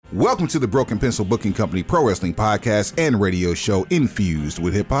Welcome to the Broken Pencil Booking Company Pro Wrestling Podcast and radio show infused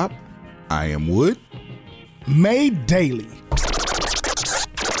with hip hop. I am Wood. Made daily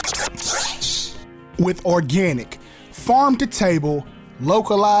with organic, farm to table,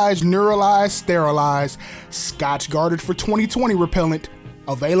 localized, neuralized, sterilized, Scotch guarded for 2020 repellent,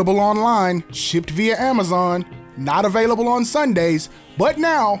 available online, shipped via Amazon, not available on Sundays, but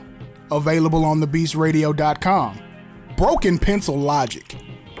now available on thebeastradio.com. Broken Pencil Logic.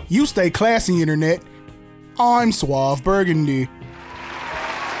 You stay classy, internet. I'm Suave Burgundy.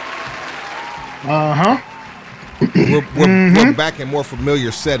 We're back in more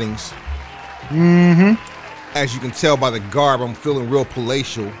familiar settings. As you can tell by the garb, I'm feeling real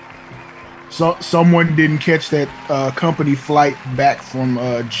palatial. So someone didn't catch that company flight back from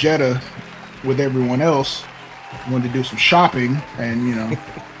Jeddah with everyone else. Wanted to do some shopping, and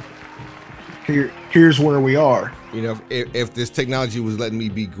here's where we are. You know, if this technology was letting me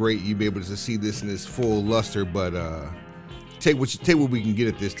be great, you'd be able to see this in its full luster. But take what we can get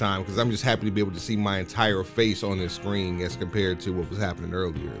at this time, because I'm just happy to be able to see my entire face on this screen as compared to what was happening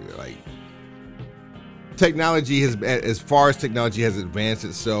earlier. Like, technology has, as far as technology has advanced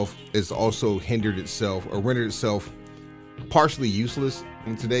itself, it's also hindered itself or rendered itself partially useless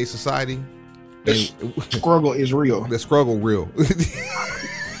in today's society. The struggle is real. The struggle real.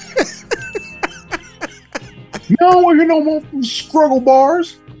 No, we're no more struggle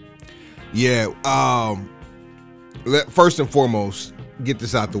bars. Yeah. First and foremost, get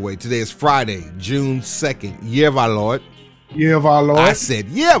this out the way. Today is Friday, June 2nd. Yeah, my lord. Yeah, my lord. I said,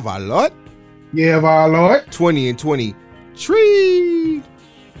 yeah, my lord. Yeah, my lord. 20 and 20. Tree.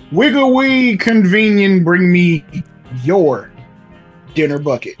 Wiggle wee, convenient. Bring me your dinner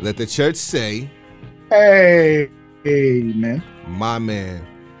bucket. Let the church say, hey, man. My man.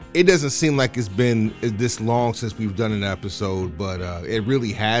 It doesn't seem like it's been this long since we've done an episode, but it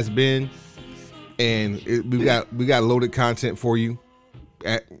really has been, and we got loaded content for you,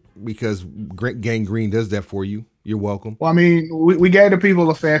 because Gang Green does that for you. You're welcome. Well, I mean, we gave the people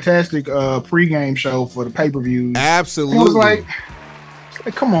a fantastic pregame show for the pay-per-views. Absolutely. It was like,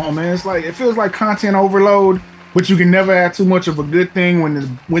 come on, man. It's like, it feels like content overload. But you can never have too much of a good thing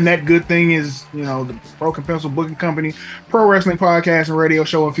when that good thing is, the Broken Pencil Booking Company, Pro Wrestling Podcast and radio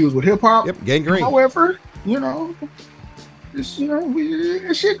show infused with hip hop. Yep, Gang Green. However, it's,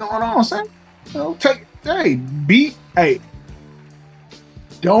 there's shit going on, son. Don't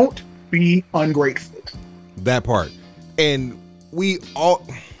be ungrateful. That part. And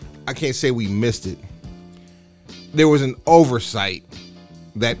I can't say we missed it. There was an oversight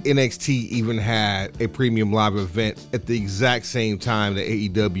that NXT even had a premium live event at the exact same time that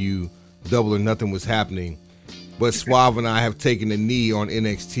AEW Double or Nothing was happening. But Suave and I have taken a knee on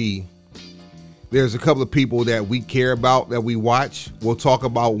NXT. There's a couple of people that we care about that we watch. We'll talk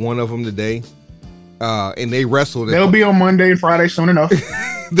about one of them today. And they wrestled. They'll be on Monday and Friday soon enough.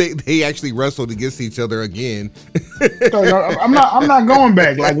 They actually wrestled against each other again. So, I'm not going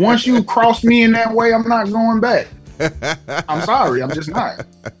back. Like, once you cross me in that way, I'm not going back. I'm sorry, I'm just not.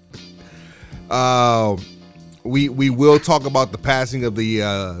 We will talk about the passing of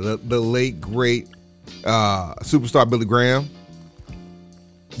the late great superstar Billy Graham.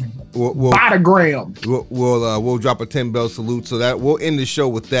 We'll drop a 10-bell salute, so that we'll end the show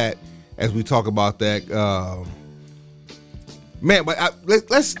with that as we talk about that. Man, but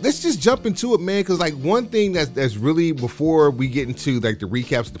let's just jump into it, man, because like one thing that's really, before we get into like the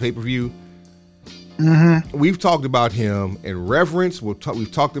recaps of the pay-per-view. We've talked about him in reverence. We've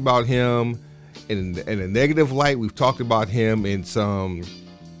talked about him in a negative light. We've talked about him in some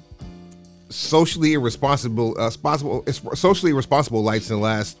socially irresponsible lights in the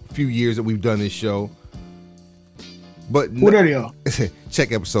last few years that we've done this show. But what are y'all?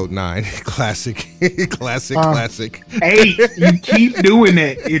 Check episode 9. Classic. 8. You keep doing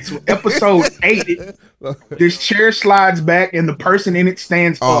that. It's episode 8. This chair slides back and the person in it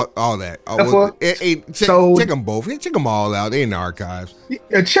stands up. All that. Check them both. Check them all out. They're in the archives.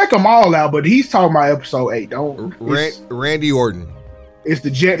 Check them all out, but he's talking about episode 8. Randy Orton. It's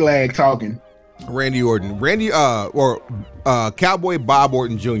the jet lag talking. Randy Orton. Cowboy Bob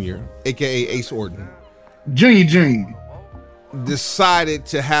Orton Jr., a.k.a. Ace Orton. Junior. Decided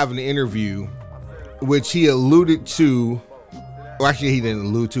to have an interview, which he alluded to. Well, actually, he didn't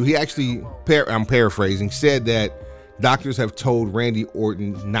allude to. He actually, I'm paraphrasing, said that doctors have told Randy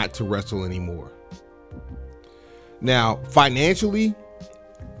Orton not to wrestle anymore. Now, financially,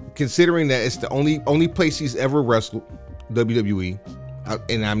 considering that it's the only place he's ever wrestled, WWE,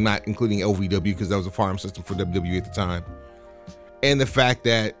 and I'm not including LVW because that was a farm system for WWE at the time, and the fact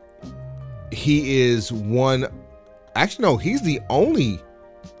that he is he's the only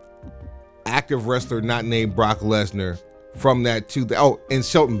active wrestler not named Brock Lesnar from that and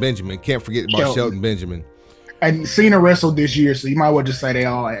Shelton Benjamin. Can't forget about Shelton Benjamin. And Cena wrestled this year, so you might well just say they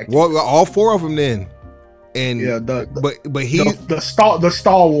all active. Well, all four of them then. And yeah, but he's the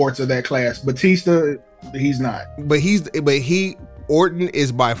stalwarts of that class. Batista, he's not. Orton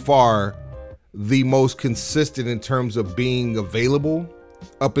is by far the most consistent in terms of being available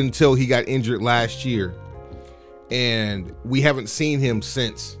up until he got injured last year. And we haven't seen him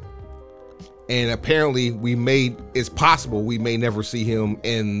since. And apparently it's possible we may never see him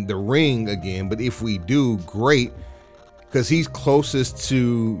in the ring again. But if we do, great. Because he's closest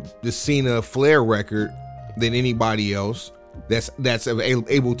to the Cena Flair record than anybody else that's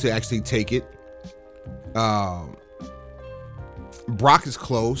able to actually take it. Brock is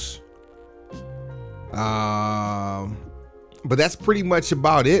close. But that's pretty much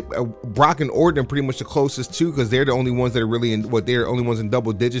about it. Brock and Orton are pretty much the closest too, because they're the only ones that are really they're the only ones in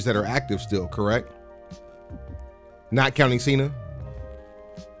double digits that are active still, correct? Not counting Cena.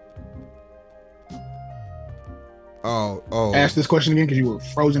 Oh. Ask this question again because you were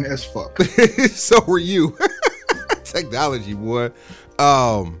frozen as fuck. So were you. Technology, boy.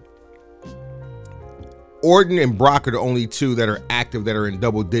 Orton and Brock are the only two that are active that are in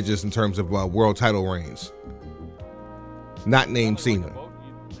double digits in terms of world title reigns. Not named Cena.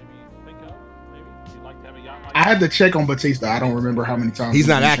 I had to check on Batista. I don't remember how many times he's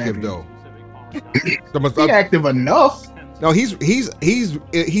not active though. He's active enough. No, he's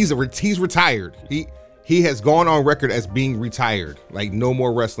retired. He has gone on record as being retired. Like no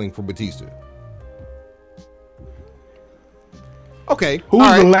more wrestling for Batista. Okay.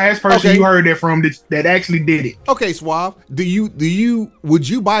 Who's the last person you heard that from that actually did it? Okay, Suave. Would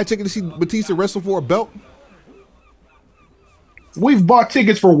you buy a ticket to see Batista wrestle for a belt? We've bought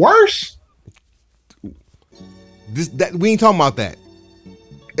tickets for worse. We ain't talking about that.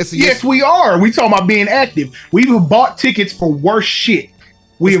 Yes, we are. We talking about being active. We've bought tickets for worse shit.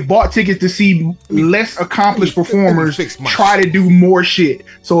 We have bought tickets to see less accomplished performers try to do more shit.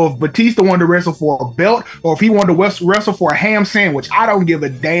 So if Batista wanted to wrestle for a belt, or if he wanted to wrestle for a ham sandwich, I don't give a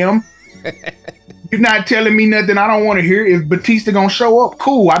damn. You're not telling me nothing I don't want to hear. If Batista gonna show up,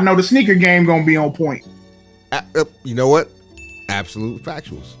 cool. I know the sneaker game gonna be on point. You know what? Absolute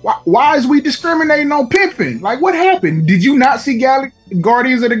factuals. Why is we discriminating on pimping? Like, what happened? Did you not see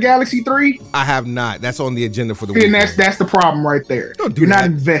Guardians of the Galaxy 3? I have not. That's on the agenda for the weekend. And that's the problem right there. You're not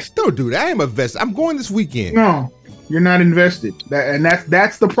invested. Don't do that. I am invested. I'm going this weekend. No, you're not invested.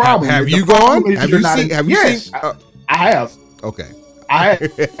 That's the problem. Have you gone? Have you seen? Yes, I have. Okay. I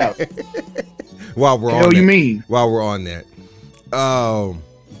have. While we're on that.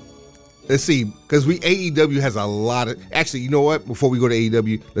 Let's see, because AEW has a lot of. Actually, you know what? Before we go to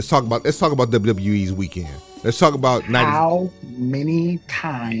AEW, let's talk about WWE's weekend. Let's talk about how many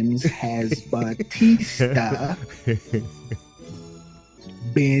times has Batista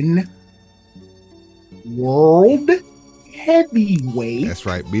been world heavyweight? That's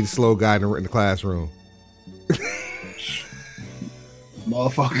right. Be the slow guy in the classroom.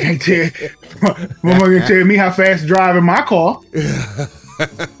 Motherfucker can't tell me how fast driving my car.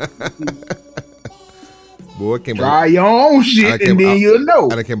 Boy, try your own shit and then you'll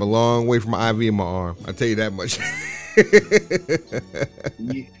know. I came a long way from my IV in my arm. I'll tell you that much.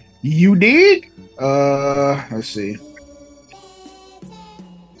 You did? Let's see.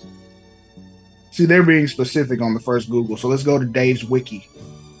 See, they're being specific on the first Google. So let's go to Dave's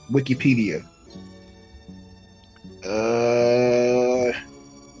Wikipedia.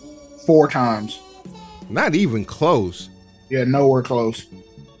 4 times. Not even close. Yeah, nowhere close.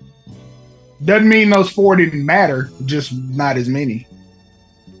 Doesn't mean those 4 didn't matter, just not as many.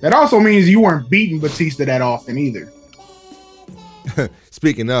 That also means you weren't beating Batista that often either.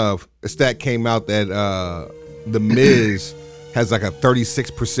 Speaking of, a stat came out that The Miz has like a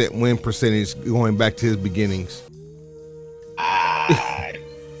 36% win percentage going back to his beginnings.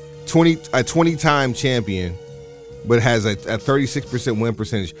 20-time champion, but has a 36% win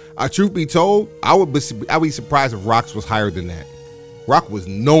percentage. Truth be told, I would be surprised if Rock's was higher than that. Rock was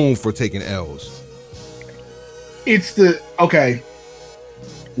known for taking L's. We're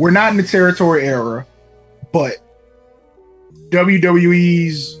not in the territory era, but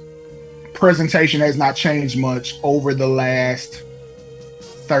WWE's presentation has not changed much over the last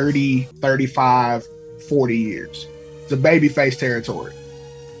 30, 35, 40 years. It's a babyface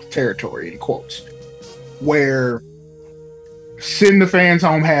territory in quotes, where send the fans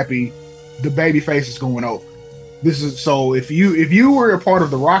home happy, the babyface is going over. This is so if you were a part of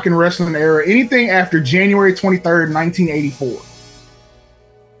the rock and wrestling era, anything after January 23rd, 1984.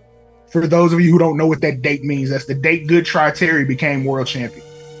 For those of you who don't know what that date means, that's the date Good Try Terry became world champion.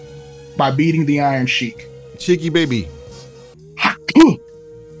 by beating the Iron Sheik. Cheeky baby.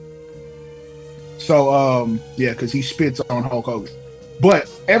 So, yeah, because he spits on Hulk Hogan.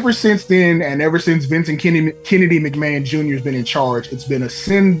 But ever since then, and ever since Vincent Kennedy McMahon Jr. has been in charge, it's been a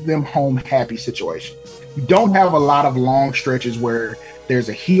send them home happy situation. You don't have a lot of long stretches where there's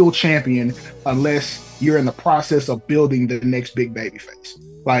a heel champion unless you're in the process of building the next big baby face.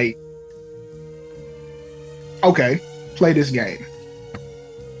 Like, okay, play this game.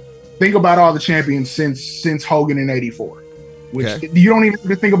 Think about all the champions since Hogan in '84. Which you don't even have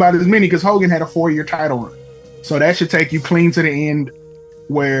to think about as many because Hogan had a 4-year title run. So that should take you clean to the end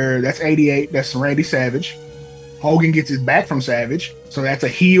where that's 88. That's Randy Savage. Hogan gets it back from Savage. So that's a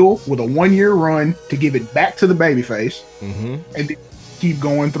heel with a 1-year run to give it back to the babyface. Mm-hmm. And then keep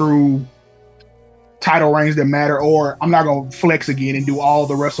going through title reigns that matter. Or I'm not going to flex again and do all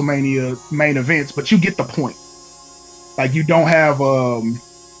the WrestleMania main events, but you get the point. Like you don't have...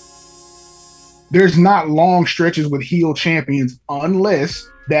 There's not long stretches with heel champions unless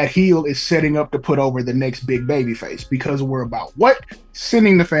that heel is setting up to put over the next big baby face because we're about what?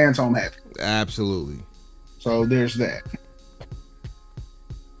 Sending the fans home happy. Absolutely. So there's that.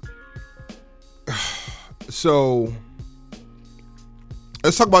 So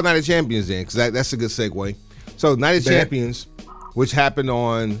let's talk about Night of Champions then, because that's a good segue. So Night of Champions, which happened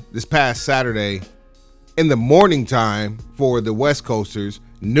on this past Saturday in the morning time for the West Coasters,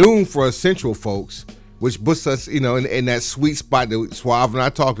 noon for us Central folks, which puts us, in that sweet spot that Suave and I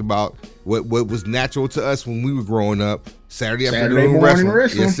talked about, what was natural to us when we were growing up. Saturday afternoon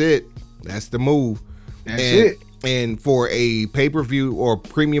wrestling. That's it. That's the move. That's it. And for a pay-per-view or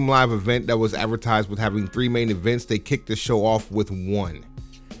premium live event that was advertised with having 3 main events, they kicked the show off with 1.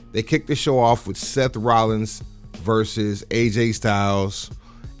 They kicked the show off with Seth Rollins versus AJ Styles.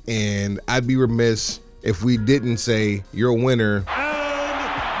 And I'd be remiss if we didn't say your winner,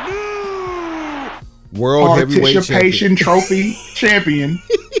 World Heavyweight Participation Trophy champion.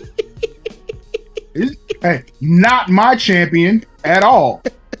 Hey, not my champion at all.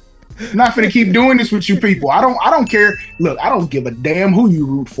 I'm not finna keep doing this with you people. I don't care. Look, I don't give a damn who you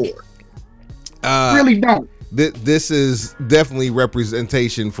root for. Really don't. This is definitely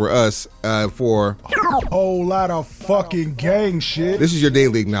representation for us for a whole lot of fucking gang shit. This is your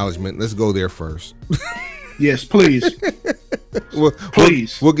daily acknowledgement. Let's go there first. Yes, please.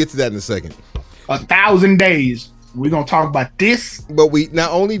 Please. We'll get to that in a second. 1,000 days. We're gonna talk about this. But we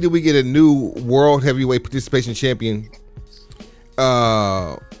not only did we get a new World Heavyweight Participation Champion,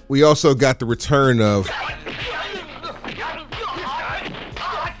 we also got the return of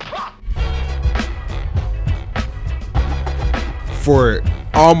for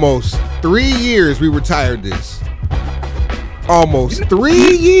almost 3 years we retired this. Almost 3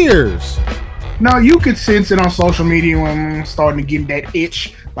 years. Now you could sense it on social media when I'm starting to get that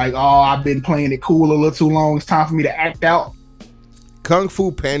itch. Like, oh, I've been playing it cool a little too long. It's time for me to act out. Kung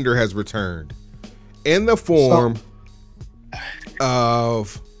Fu Panda has returned in the form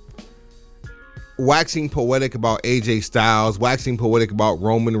of waxing poetic about AJ Styles, waxing poetic about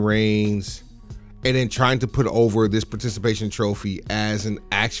Roman Reigns, and then trying to put over this participation trophy as an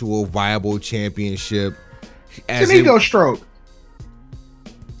actual viable championship. It's an ego stroke.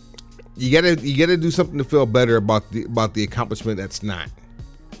 You gotta do something to feel better about the accomplishment that's not.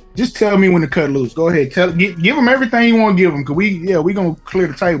 Just tell me when to cut loose. Go ahead. Give them everything you want to give them, because we gonna clear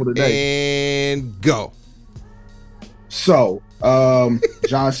the table today. And go. So,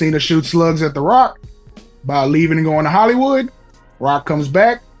 John Cena shoots slugs at The Rock by leaving and going to Hollywood. Rock comes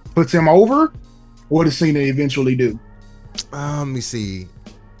back, puts him over. What does Cena eventually do? Let me see.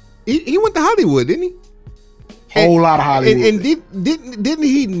 He went to Hollywood, didn't he? Whole lot of Hollywood. And didn't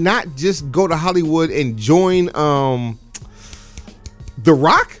he not just go to Hollywood and join The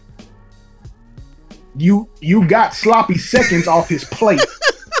Rock? You got sloppy seconds off his plate.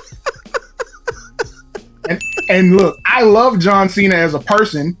 And look, I love John Cena as a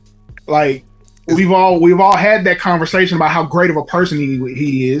person. Like, we've all had that conversation about how great of a person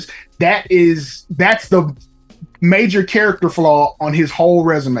he is. That's the major character flaw on his whole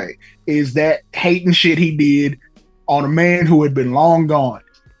resume, is that hating shit he did on a man who had been long gone.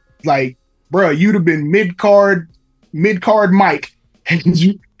 Like, bro, you'd have been mid-card Mike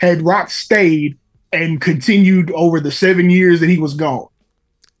had Rock stayed and continued over the 7 years that he was gone.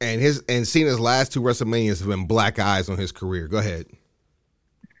 And Cena's last 2 WrestleManias have been black eyes on his career. Go ahead.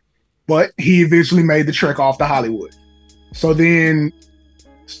 But he eventually made the trek off to Hollywood. So then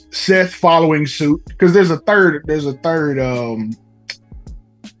Seth following suit, because there's a third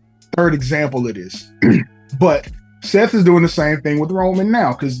example of this. But Seth is doing the same thing with Roman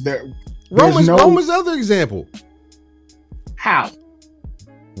now, because Roman's other example. How?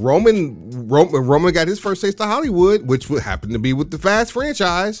 Roman got his first taste of Hollywood, which would happen to be with the Fast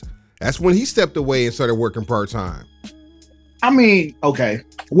franchise. That's when he stepped away and started working part-time. I mean, okay.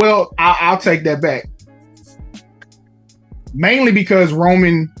 Well, I'll take that back. Mainly because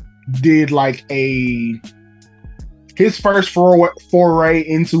Roman did like his first foray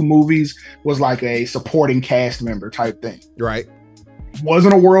into movies was like a supporting cast member type thing. Right.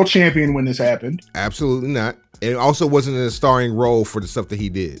 Wasn't a world champion when this happened. Absolutely not. And it also wasn't in a starring role for the stuff that he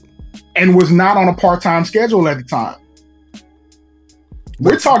did. And was not on a part-time schedule at the time.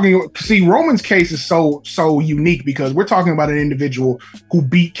 We're talking, see, Roman's case is so unique because we're talking about an individual who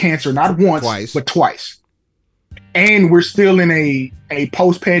beat cancer not once, but twice. And we're still in a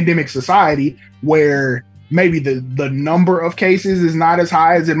post-pandemic society where maybe the number of cases is not as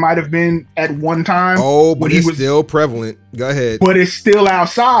high as it might have been at one time. Oh, but it's still prevalent. Go ahead. But it's still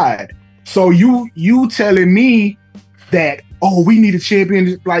outside. So you telling me that, oh, we need a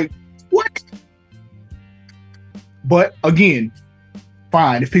champion, like, what? But again,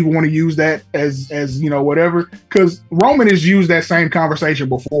 fine, if people want to use that as whatever, because Roman has used that same conversation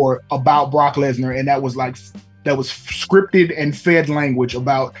before about Brock Lesnar, and that was scripted and fed language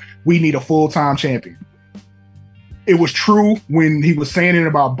about we need a full-time champion. It was true when he was saying it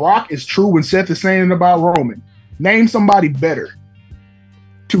about Brock. It's true when Seth is saying it about Roman. Name somebody better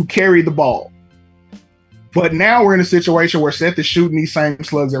to carry the ball. But now we're in a situation where Seth is shooting these same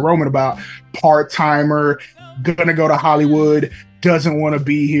slugs at Roman about part-timer, gonna go to Hollywood, doesn't want to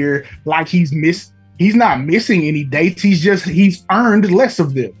be here. Like he's not missing any dates. He's earned less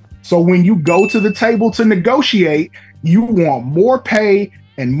of them. So when you go to the table to negotiate, you want more pay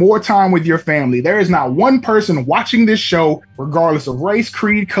and more time with your family. There is not one person watching this show, regardless of race,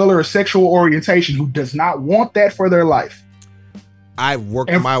 creed, color, or sexual orientation, who does not want that for their life. I've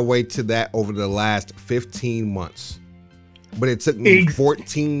worked my way to that over the last 15 months, but it took me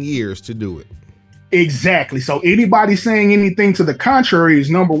 14 years to do it. Exactly. So anybody saying anything to the contrary is,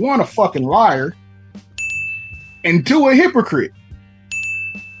 number one, a fucking liar, and two, a hypocrite.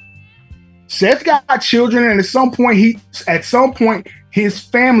 Seth got children, and at some point his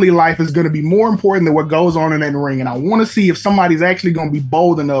family life is going to be more important than what goes on in that ring. And I want to see if somebody's actually going to be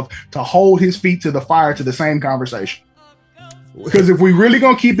bold enough to hold his feet to the fire to the same conversation. Because if we really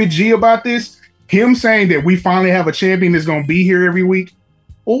going to keep it G about this, him saying that we finally have a champion that's going to be here every week,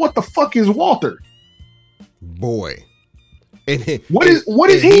 well, what the fuck is Walter? Boy. And what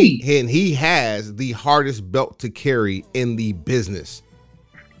is he? And he has the hardest belt to carry in the business.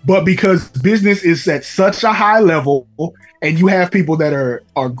 But because business is at such a high level, and you have people that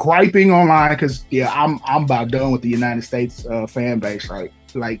are griping online, because I'm about done with the United States fan base, right?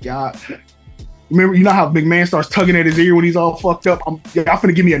 Like y'all, remember, you know how McMahon starts tugging at his ear when he's all fucked up? Y'all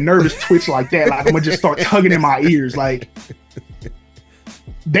finna give me a nervous twitch like that. Like I'm gonna just start tugging in my ears. Like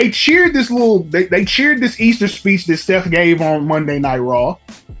they cheered this Easter speech that Seth gave on Monday Night Raw.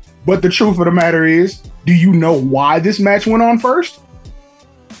 But the truth of the matter is, do you know why this match went on first?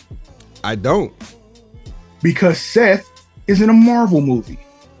 I don't. Because Seth is in a Marvel movie.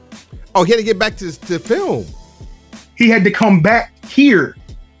 Oh, he had to get back to film. He had to come back here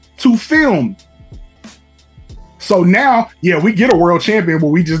to film. So now, we get a world champion, but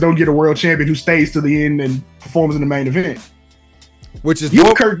we just don't get a world champion who stays to the end and performs in the main event. Which is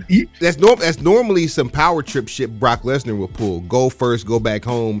that's normally some power trip shit Brock Lesnar will pull. Go first, go back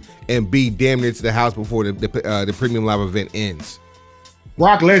home, and be damn near to the house before the Premium Live event ends.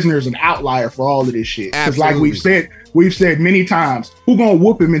 Brock Lesnar is an outlier for all of this shit. Because like we've said many times, who gonna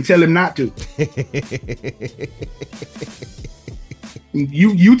whoop him and tell him not to?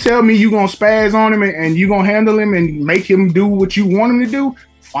 You tell me you gonna spaz on him and you gonna handle him and make him do what you want him to do?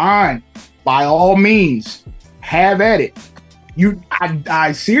 Fine. By all means. Have at it.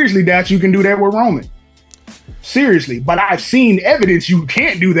 I seriously doubt you can do that with Roman. Seriously. But I've seen evidence you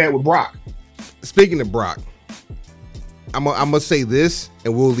can't do that with Brock. Speaking of Brock, I'm gonna say this,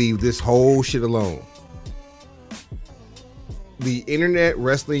 and we'll leave this whole shit alone. The internet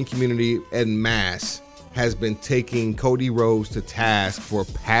wrestling community en masse has been taking Cody Rhodes to task for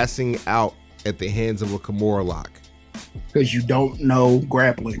passing out at the hands of a Kimura lock. Because you don't know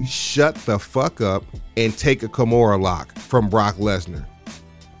grappling. Shut the fuck up and take a Kimura lock from Brock Lesnar.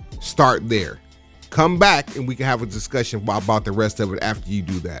 Start there. Come back and we can have a discussion about the rest of it after you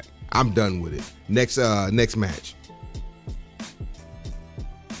do that. I'm done with it. Next match.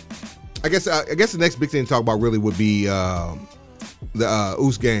 I guess the next big thing to talk about really would be the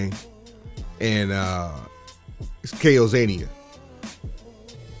Uce gang and KOzania.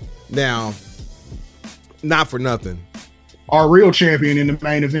 Now, not for nothing, our real champion in the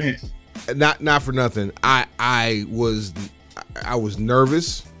main event. Not for nothing. I was I was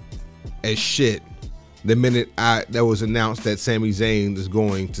nervous as shit the minute that was announced that Sami Zayn is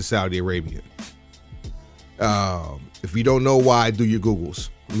going to Saudi Arabia. If you don't know why, do your Googles.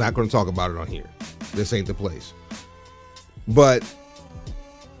 I'm not going to talk about it on here. This ain't the place. But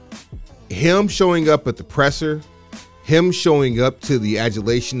him showing up at the presser, him showing up to the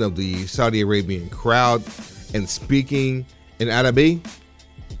adulation of the Saudi Arabian crowd and speaking in Arabic,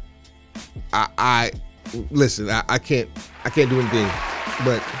 I listen, I can't do anything,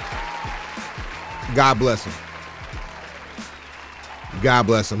 but God bless him. God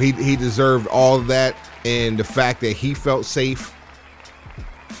bless him. He deserved all of that, and the fact that he felt safe,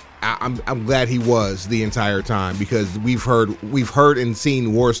 I'm glad he was the entire time, because we've heard and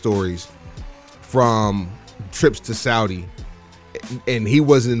seen war stories from trips to Saudi, and he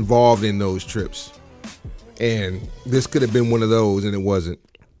wasn't involved in those trips, and this could have been one of those, and it wasn't,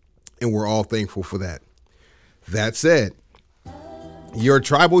 and we're all thankful for that. That said, your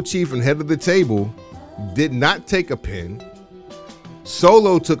tribal chief and head of the table did not take a pin.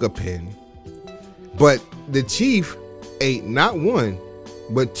 Solo took a pin, but the chief ate not one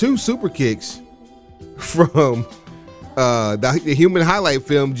but two super kicks from the human highlight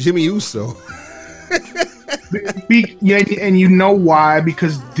film, Jimmy Uso. Yeah, and you know why?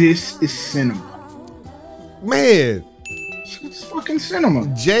 Because this is cinema. Man, it's fucking cinema.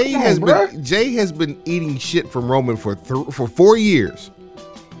 Jay has been eating shit from Roman for 4 years.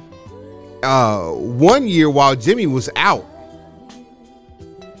 1 year while Jimmy was out,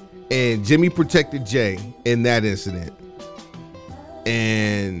 and Jimmy protected Jay in that incident.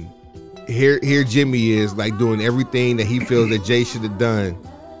 And here Jimmy is like doing everything that he feels that Jay should have done.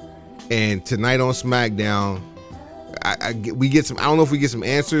 And tonight on SmackDown, we get some. I don't know if we get some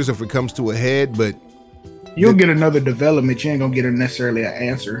answers if it comes to a head, but you'll get another development. You ain't gonna get necessarily an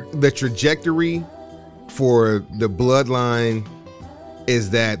answer. The trajectory for the bloodline is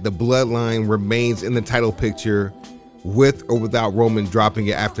that the bloodline remains in the title picture with or without Roman dropping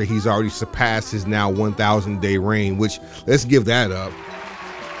it after he's already surpassed his now 1,000-day reign, which, let's give that up.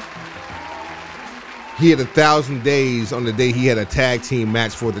 He had 1,000 days on the day he had a tag team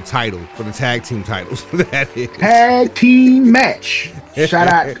match for the title, for the tag team titles. That is. Tag team match. Shout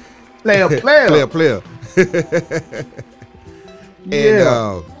out. Player.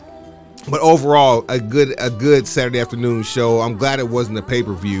 Yeah. And but overall, a good Saturday afternoon show. I'm glad it wasn't a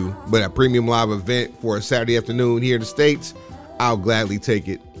pay-per-view, but a premium live event for a Saturday afternoon here in the States. I'll gladly take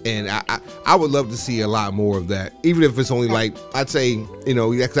it, and I would love to see a lot more of that, even if it's only like, I'd say,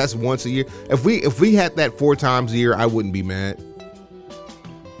 that's once a year. If we had that 4 times a year, I wouldn't be mad.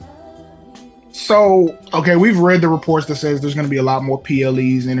 So, okay, we've read the reports that says there's going to be a lot more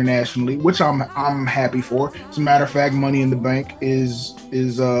PLEs internationally, which I'm happy for. As a matter of fact, Money in the Bank is in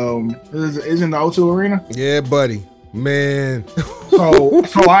the O2 Arena. Yeah, buddy, man. so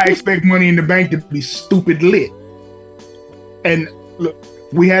I expect Money in the Bank to be stupid lit. And look,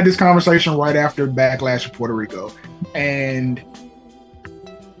 we had this conversation right after Backlash in Puerto Rico, and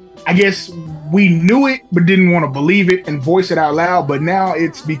I guess we knew it but didn't want to believe it and voice it out loud, but now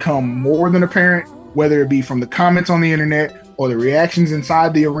it's become more than apparent, whether it be from the comments on the internet or the reactions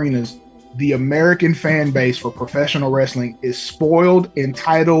inside the arenas. The American fan base for professional wrestling is spoiled,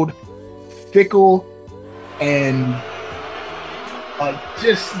 entitled, fickle, and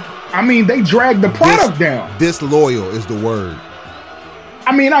they drag the product down. Disloyal is the word.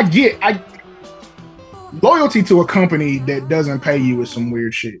 I mean, loyalty to a company that doesn't pay you is some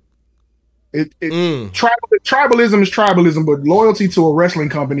weird shit. Tribalism is tribalism, but loyalty to a wrestling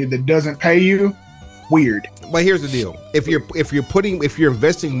company that doesn't pay you, weird. But here's the deal: if you're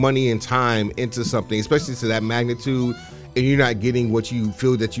investing money and time into something, especially to that magnitude, and you're not getting what you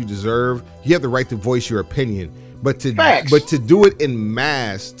feel that you deserve, you have the right to voice your opinion. But to do it in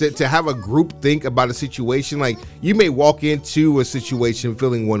mass, to have a group think about a situation, like you may walk into a situation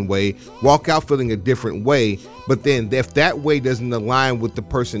feeling one way, walk out feeling a different way, but then if that way doesn't align with the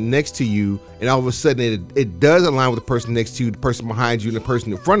person next to you, and all of a sudden it does align with the person next to you, the person behind you, and the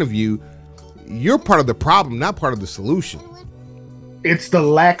person in front of you, you're part of the problem, not part of the solution. It's the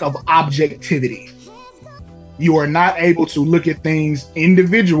lack of objectivity. You are not able to look at things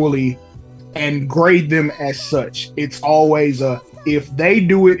individually and grade them as such. It's always if they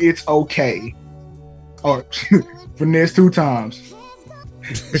do it, it's okay. Or finesse 2 times.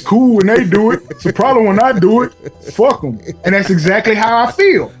 It's cool when they do it. It's a problem when I do it. Fuck them. And that's exactly how I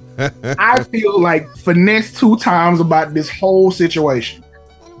feel. I feel like finesse 2 times about this whole situation.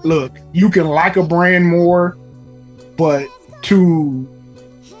 Look, you can like a brand more, but to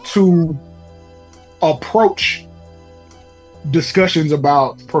approach discussions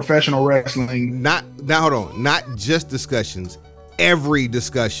about professional wrestling. Hold on. Not just discussions. Every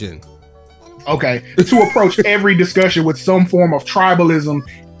discussion. Okay. To approach every discussion with some form of tribalism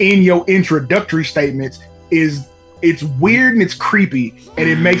in your introductory statements it's weird and it's creepy, and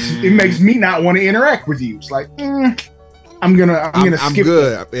it makes me not want to interact with you. It's like, I'm gonna skip. I'm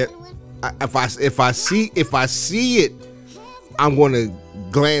good. If I see it, I'm gonna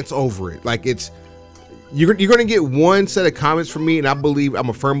glance over it. Like you're gonna get one set of comments from me, and I'm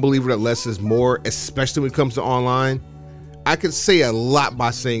a firm believer that less is more, especially when it comes to online. I could say a lot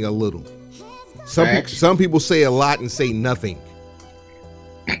by saying a little. Some people say a lot and say nothing.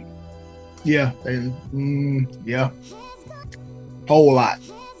 Yeah, yeah, whole lot,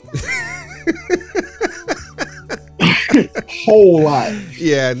 whole lot.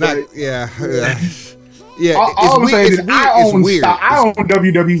 Yeah, yeah. All I'm saying is I own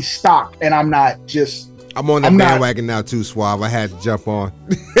WWE stock, and I'm on that bandwagon now too, Suave. I had to jump on.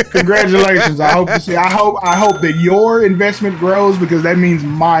 Congratulations! I hope that your investment grows, because that means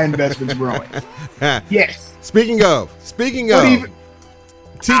my investment's growing. Yes. Speaking of.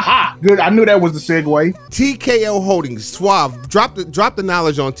 Good. I knew that was the segue. TKO Holdings, Suave, drop the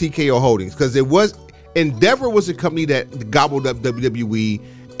knowledge on TKO Holdings, because Endeavor was a company that gobbled up WWE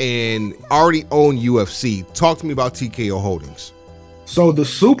and already owned UFC. Talk to me about TKO Holdings. So the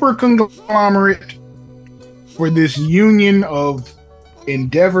super conglomerate for this union of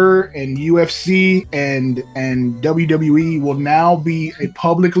Endeavor and UFC and WWE will now be a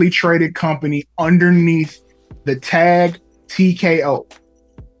publicly traded company underneath the tag TKO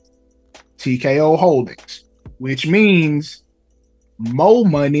Holdings, which means more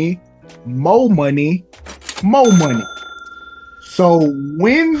money. So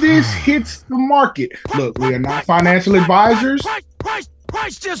when this hits the market, look, we are not financial advisors.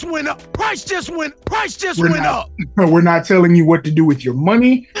 Price just went up. We're not telling you what to do with your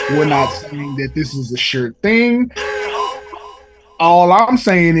money. We're not saying that this is a sure thing. All I'm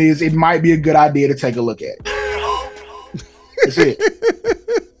saying is it might be a good idea to take a look at it. That's it.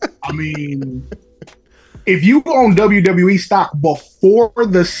 I mean, if you own WWE stock before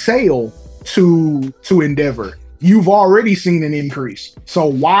the sale to Endeavor, you've already seen an increase. So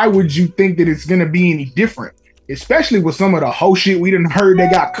why would you think that it's going to be any different? Especially with some of the whole shit we done heard they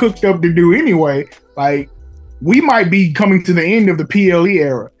got cooked up to do anyway. Like, we might be coming to the end of the PLE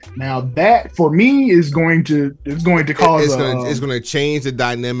era. Now that for me is going to cause it's going to change the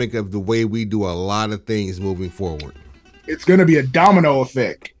dynamic of the way we do a lot of things moving forward. It's going to be a domino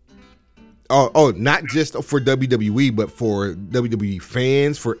effect. Oh, not just for WWE, but for WWE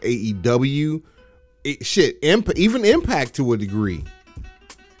fans, for AEW, even Impact to a degree.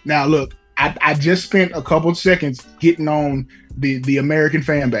 Now, look, I just spent a couple of seconds getting on the American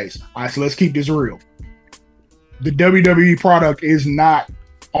fan base. All right, so let's keep this real. The WWE product is not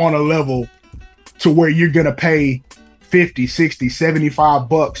on a level to where you're going to pay 50, 60, 75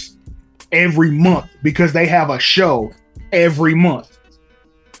 bucks every month because they have a show every month.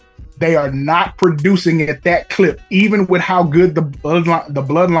 They are not producing at that clip, even with how good the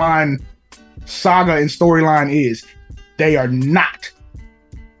Bloodline saga and storyline is. They are not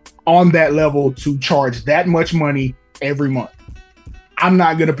on that level to charge that much money every month. I'm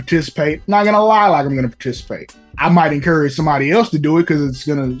not going to participate. Not going to lie like I'm going to participate. I might encourage somebody else to do it because it's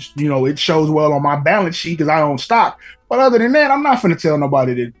going to, it shows well on my balance sheet because I own stock. But other than that, I'm not going to tell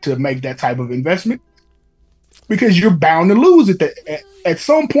nobody to make that type of investment because you're bound to lose at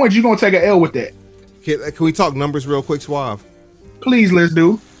some point. You're going to take an L with that. Can we talk numbers real quick, Suave? Please, let's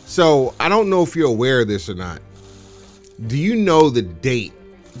do. So I don't know if you're aware of this or not. Do you know the date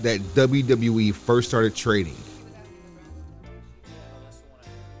that WWE first started trading?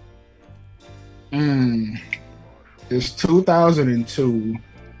 It's 2002.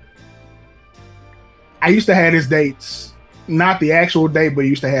 I used to have his dates, not the actual date, but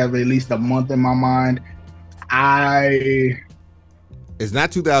used to have at least a month in my mind. It's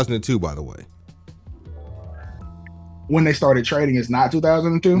not 2002, by the way. When they started trading, it's not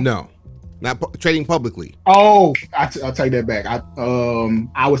 2002? No, not trading publicly. Oh, I'll take that back.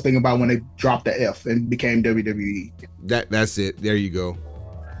 I was thinking about when they dropped the F and became WWE. That's it. There you go.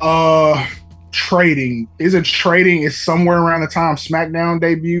 Trading is somewhere around the time SmackDown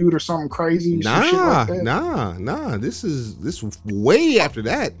debuted or something crazy. Nah. This was way after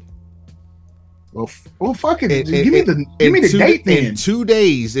that. Well, fuck it. Give me the date then. In 2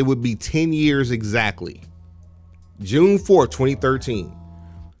 days, it would be 10 years exactly. June 4th, 2013.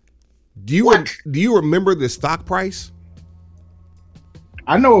 Do you remember the stock price?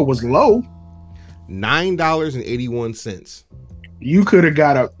 I know it was low. $9.81. You could have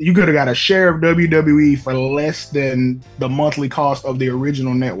got a share of WWE for less than the monthly cost of the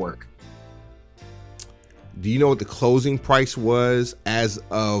original network. Do you know what the closing price was as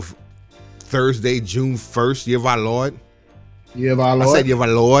of Thursday, June 1st? Year of our Lord. Year of our Lord. I said year of our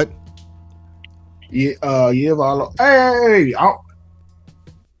Lord. Year of our Lord. Hey,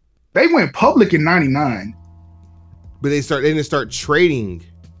 they went public in '99, But they didn't start trading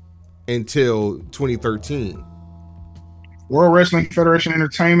until 2013. World Wrestling Federation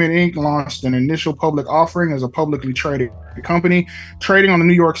Entertainment Inc. launched an initial public offering as a publicly traded company, trading on the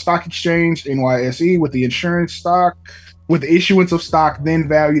New York Stock Exchange (NYSE) with the issuance of stock then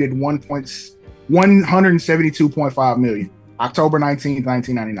valued at $172.5 million. October 19th,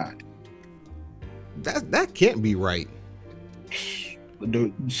 1999. That can't be right.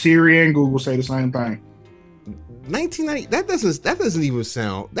 Siri and Google say the same thing. 1990. That doesn't even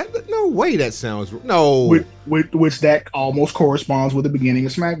sound. No way that sounds. No. Which that almost corresponds with the beginning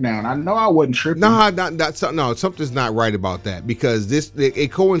of SmackDown. I know I wasn't tripping. No, something's not right about that, because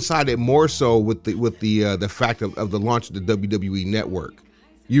it coincided more so with the fact of the launch of the WWE Network.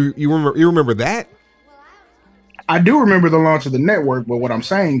 You remember that? I do remember the launch of the network, but what I'm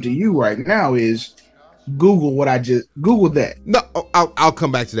saying to you right now is Google what I just Googled that. No, I'll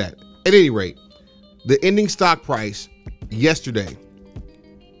come back to that. At any rate, the ending stock price yesterday,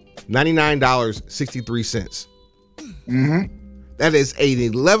 $99.63. Mm-hmm. That is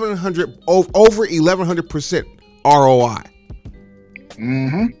over 1,100% ROI.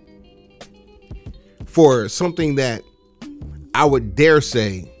 Mm-hmm. For something that I would dare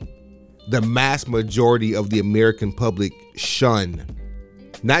say the mass majority of the American public shun.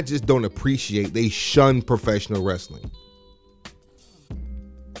 Not just don't appreciate, they shun professional wrestling.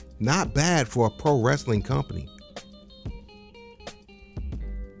 Not bad for a pro wrestling company.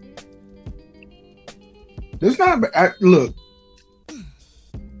 It's not. Look,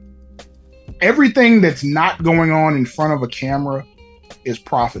 everything that's not going on in front of a camera is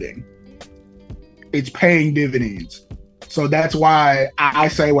profiting. It's paying dividends. So that's why I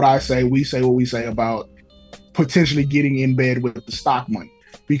say what I say. We say what we say about potentially getting in bed with the stock money,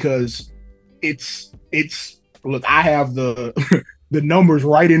 because it's. Look, I have the the numbers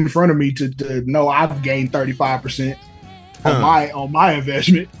right in front of me to know I've gained 35% on my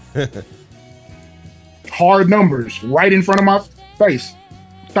investment. Hard numbers right in front of my face.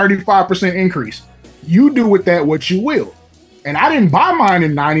 35% increase. You do with that what you will. And I didn't buy mine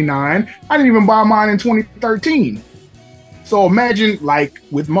in 99. I didn't even buy mine in 2013. So imagine, like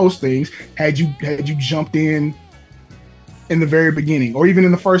with most things, had you jumped in the very beginning, or even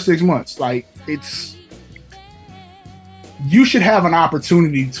in the first 6 months, like you should have an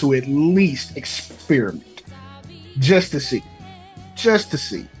opportunity to at least experiment, just to see.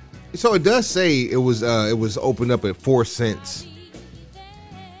 So it does say it was opened up at 4 cents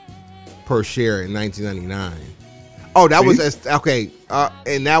per share in 1999. Oh, that was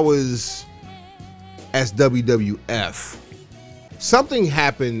and that was as WWF. Something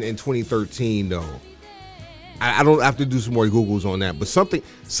happened in 2013 though. I don't have to do some more Googles on that, but something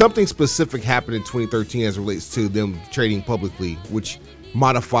specific happened in 2013 as it relates to them trading publicly, which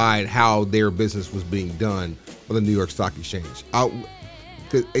modified how their business was being done on the New York Stock Exchange.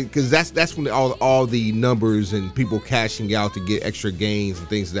 Because that's when all the numbers and people cashing out to get extra gains and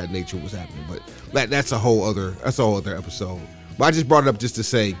things of that nature was happening. But that's a whole other episode. But I just brought it up just to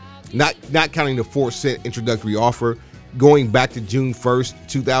say, not counting the 4 cent introductory offer, going back to June 1st,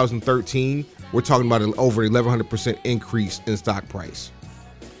 2013, we're talking about an over 1,100% increase in stock price.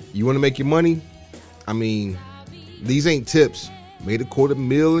 You want to make your money? I mean, these ain't tips. Made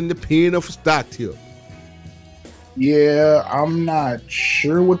 $250,000 in the pen of a stock tip. Yeah, I'm not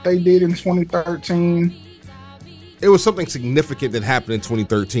sure what they did in 2013. It was something significant that happened in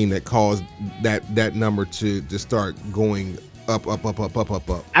 2013 that caused that number to start going up.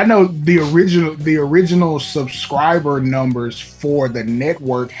 I know the original subscriber numbers for the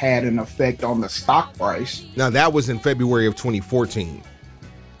network had an effect on the stock price. Now that was in February of 2014.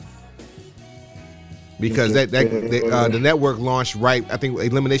 Because the network launched right. I think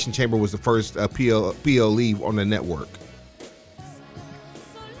Elimination Chamber was the first PLE on the network.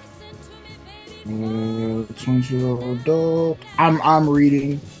 I'm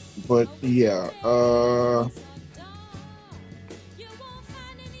reading, but yeah.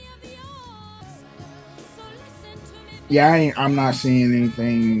 I'm not seeing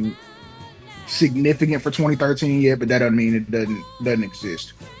anything significant for 2013 yet, but that doesn't mean it doesn't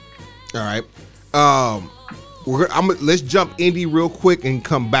exist. All right. Let's jump indie real quick and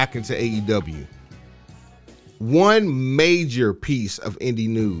come back into AEW. One major piece of indie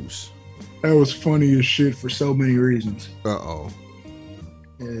news. That was funny as shit for so many reasons.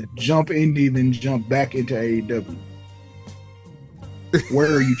 Jump indie, then jump back into AEW.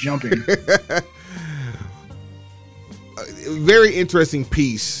 Where are you jumping? Very interesting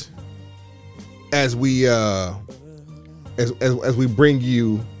piece as we as we bring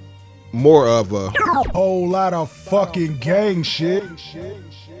you more of a whole lot of fucking gang shit.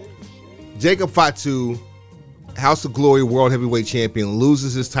 Jacob Fatu, House of Glory World Heavyweight Champion,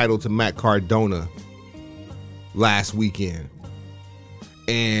 loses his title to Matt Cardona last weekend.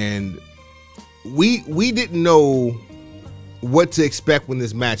 And we didn't know what to expect when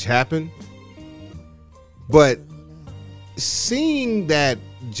this match happened. But seeing that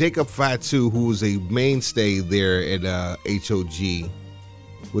Jacob Fatu, who was a mainstay there at HOG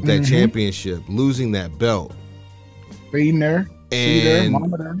with that championship, losing that belt. Being there, and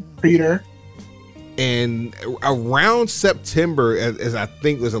Mama there, Peter. And around September, as I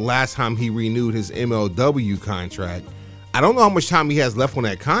think was the last time he renewed his MLW contract. I don't know how much time he has left on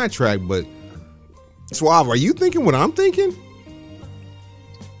that contract, but Suave, are you thinking what I'm thinking?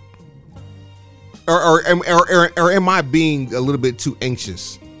 Or am I being a little bit too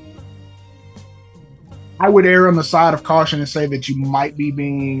anxious? I would err on the side of caution and say that you might be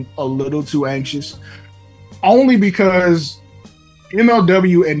being a little too anxious, only because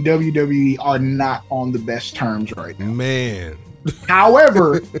MLW and WWE are not on the best terms right now. Man.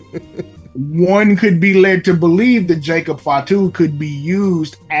 However, one could be led to believe that Jacob Fatu could be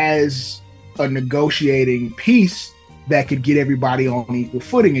used as a negotiating piece that could get everybody on equal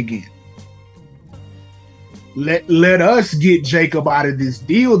footing again. Let us get Jacob out of this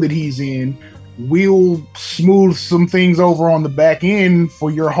deal that he's in. We'll smooth some things over on the back end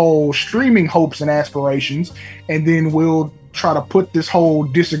for your whole streaming hopes and aspirations, and then we'll try to put this whole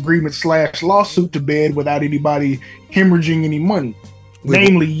disagreement / lawsuit to bed without anybody hemorrhaging any money.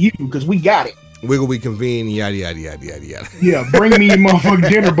 Namely you, because we got it. Wiggle, we convene, yada, yada, yada, yada, yada. Yeah, bring me your motherfucking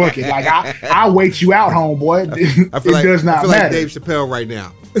dinner bucket. Like, I'll wait you out, homeboy. I feel does not matter. Like Dave Chappelle right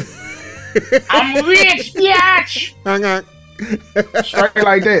now. I'm rich, bitch! Straight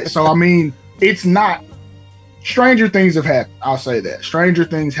like that. So, I mean, it's not... Stranger things have happened. I'll say that. Stranger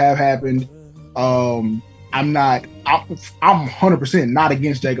things have happened. I'm 100% not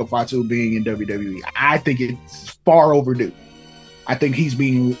against Jacob Fatu being in WWE. I think it's far overdue. I think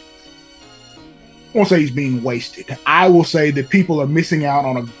I won't say he's being wasted. I will say that people are missing out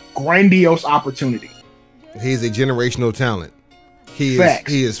on a grandiose opportunity. He's a generational talent. He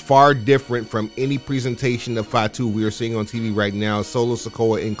is far different from any presentation of Fatu we are seeing on TV right now, Solo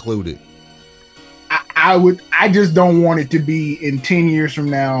Sikoa included. I just don't want it to be in 10 years from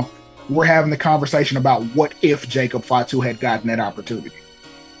now, we're having the conversation about what if Jacob Fatu had gotten that opportunity.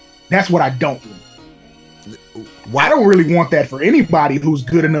 That's what I don't want. I don't really want that for anybody who's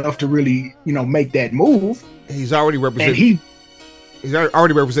good enough to really, make that move. He's already representing. He's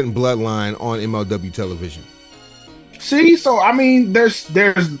already representing Bloodline on MLW television. See, so I mean, there's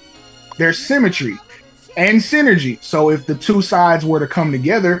symmetry and synergy. So if the two sides were to come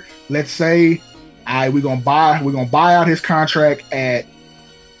together, let's say, we're gonna buy out his contract at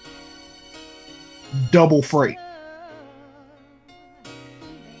double freight.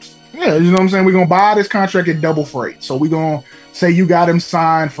 Yeah, you know what I'm saying? We're going to buy this contract at double freight. So we're going to say you got him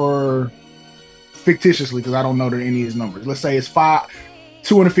signed for, fictitiously, because I don't know any of his numbers. Let's say it's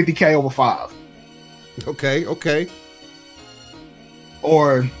 $250K over 5. Okay.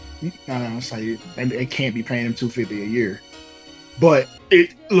 Or, I don't know, say it can't be paying him $250 a year. But,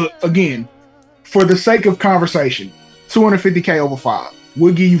 look, again, for the sake of conversation, $250K over 5.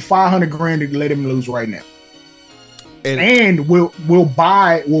 We'll give you $500,000 to let him lose right now. And we'll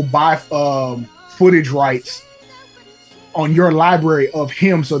buy footage rights on your library of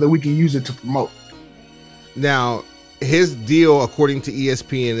him so that we can use it to promote. Now, his deal, according to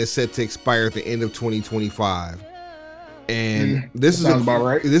ESPN, is set to expire at the end of 2025. And this is about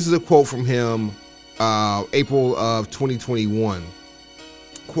right. This is a quote from him, April of 2021.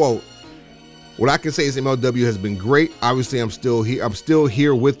 Quote, "What I can say is MLW has been great. Obviously, I'm still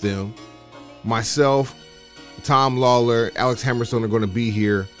here with them. Myself, Tom Lawler, Alex Hammerstone are going to be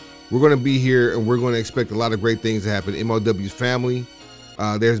here. We're going to be here, and we're going to expect a lot of great things to happen. MLW's family,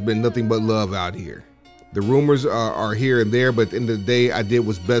 there's been nothing but love out here. The rumors are here and there, but at the end of the day, I did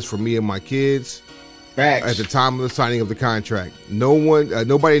what's best for me and my kids." Facts. At the time of the signing of the contract,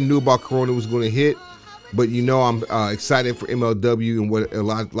 nobody knew about Corona was going to hit, but I'm excited for MLW and what a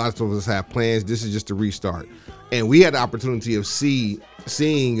lot of us have plans. This is just a restart, and we had the opportunity of seeing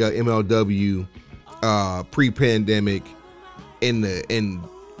MLW pre-pandemic in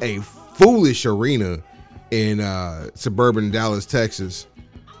a foolish arena in suburban Dallas, Texas.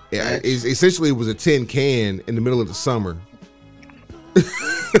 Essentially, it was a tin can in the middle of the summer.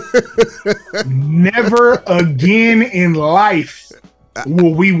 Never again in life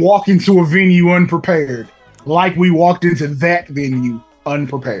will we walk into a venue unprepared like we walked into that venue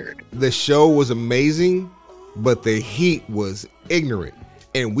unprepared. The show was amazing, but the heat was ignorant.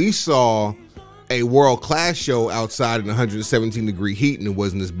 And we saw a world-class show outside in 117-degree heat, and it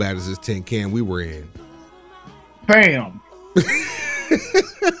wasn't as bad as this tin can we were in. Bam.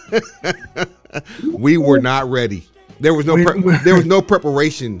 We were not ready. There was no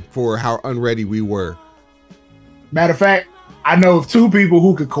preparation for how unready we were. Matter of fact, I know of two people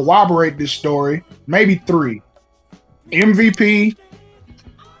who could corroborate this story, maybe three. MVP,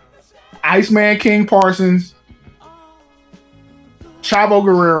 Iceman King Parsons, Chavo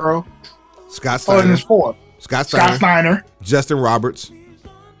Guerrero. Scott Oh, and Steiner. there's four. Scott Scott Steiner. Justin Roberts.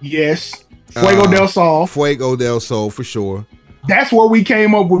 Yes. Fuego del Sol. Fuego del Sol for sure. That's where we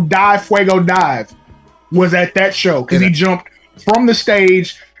came up with Dive Fuego Dive. Was at that show because he jumped from the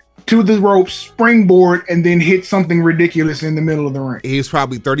stage to the ropes, springboard, and then hit something ridiculous in the middle of the ring. He was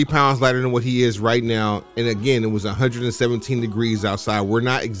probably 30 pounds lighter than what he is right now. And again, it was 117 degrees outside. We're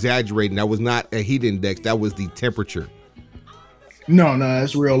not exaggerating. That was not a heat index. That was the temperature. No,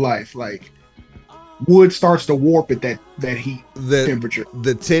 that's real life. Like wood starts to warp at that heat temperature.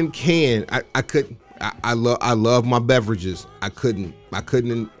 The tin can, I couldn't. I love my beverages. I couldn't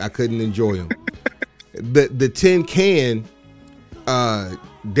enjoy them. The tin can,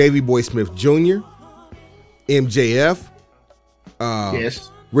 Davey Boy Smith Jr., MJF,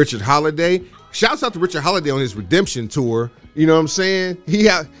 yes, Richard Holiday. Shouts out to Richard Holiday on his redemption tour. You know what I'm saying? He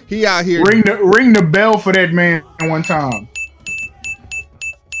out here. Ring the bell for that man one time.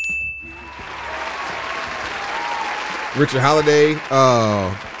 Richard Holiday,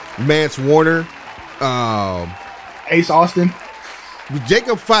 Mance Warner, Ace Austin.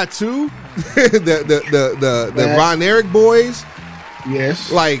 Jacob Fatu, the Von Erich boys, yes,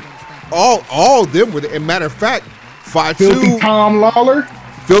 like all of them were. And matter of fact, Fatu, Filthy Tom Lawler,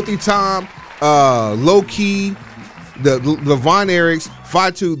 Filthy Tom, Low Key, the Von Erichs,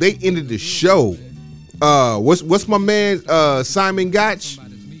 Fatu. They ended the show. What's my man Simon Gotch?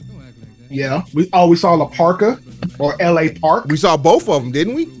 Yeah, we saw La Parka or L.A. Park. We saw both of them,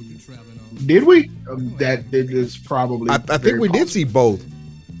 didn't we? Did we? That is probably. I think we did see both.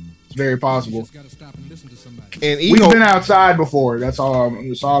 It's very possible. And we've been outside before. That's all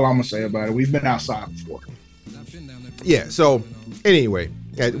I'm gonna say about it. We've been outside before. Yeah. So anyway,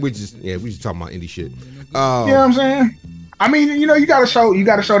 we just talking about indie shit. You know what I'm saying? I mean, you gotta show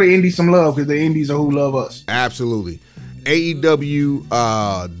the indies some love because the indies are who love us. Absolutely. AEW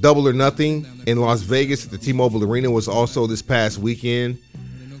Double or Nothing in Las Vegas at the T-Mobile Arena was also this past weekend.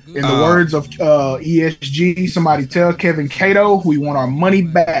 In the words of ESG, somebody tell Kevin Cato we want our money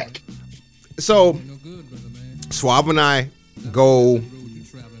back. So Suave and I go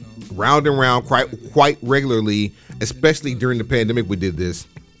round and round quite regularly, especially during the pandemic. We did this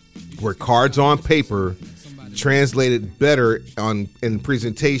where cards on paper translated better in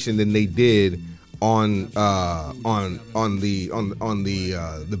presentation than they did on the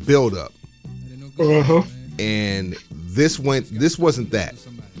build up. Uh-huh. And this wasn't that.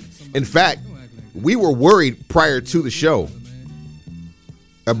 In fact, we were worried prior to the show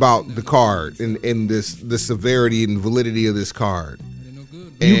about the card and the severity and validity of this card.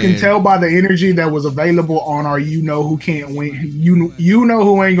 You can tell by the energy that was available on our who can't win, you know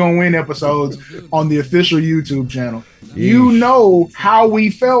who ain't gonna win episodes on the official YouTube channel. Yeesh. You know how we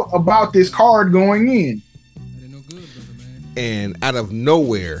felt about this card going in. And out of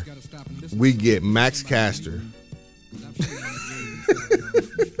nowhere, we get Max Caster.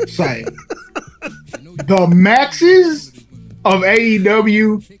 Say, the Maxes of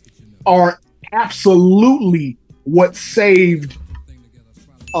AEW are absolutely what saved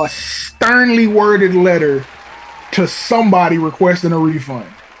a sternly worded letter to somebody requesting a refund.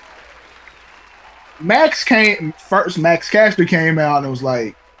 Max Caster came out and was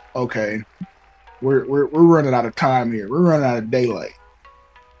like, okay, we're running out of time here. We're running out of daylight.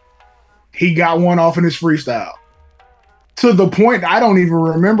 He got one off in his freestyle. To the point I don't even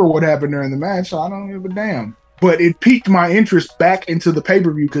remember what happened during the match, so I don't give a damn. But it piqued my interest back into the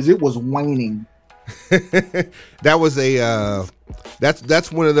pay-per-view because it was waning. That was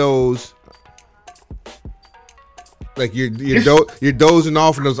that's one of those, like you're dozing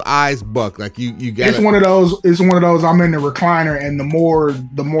off and those eyes buck, like you got. It's one of those I'm in the recliner, and the more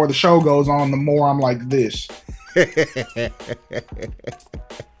the show goes on, the more I'm like this.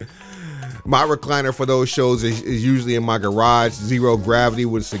 My recliner for those shows is usually in my garage, zero gravity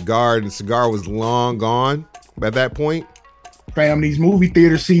with a cigar, and the cigar was long gone at that point. Fam, these movie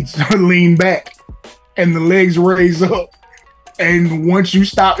theater seats lean back and the legs raise up, And once you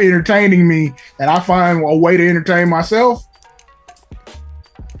stop entertaining me and I find a way to entertain myself,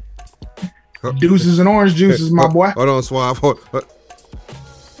 deuces and orange juices, my boy. Hold on, Suave. Hold.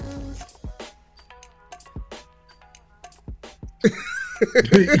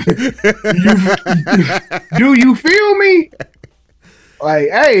 Do you feel me? Like,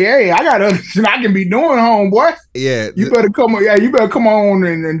 hey, I got other shit I can be doing, homeboy. Yeah, you better come on. Yeah, you better come on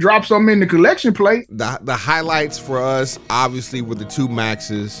and drop something in the collection plate. The highlights for us obviously were the two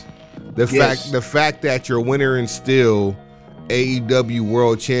maxes. The fact that your winner and still AEW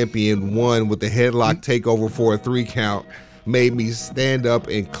World Champion won with the headlock takeover for a 3 count made me stand up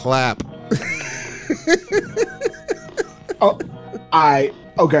and clap.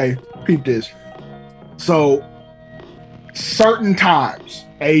 Okay, peep this. So certain times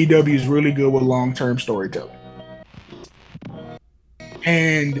AEW is really good with long-term storytelling.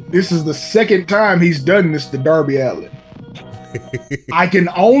 And this is the second time he's done this to Darby Allin. I can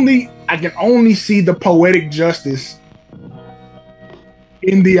only see the poetic justice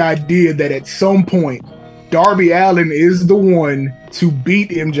in the idea that at some point Darby Allin is the one to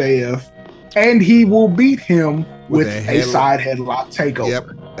beat MJF, and he will beat him with a side headlock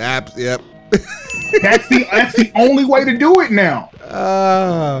takeover. Yep. That's the only way to do it now.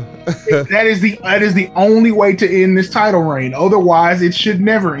 That is the only way to end this title reign. Otherwise, it should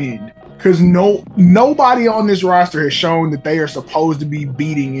never end. Because nobody on this roster has shown that they are supposed to be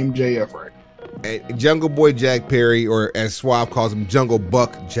beating MJF right now. And Jungle Boy Jack Perry, or as Suave calls him, Jungle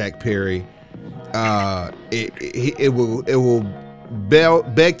Buck Jack Perry, it will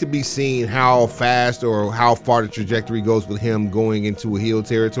beg to be seen how fast or how far the trajectory goes with him going into a heel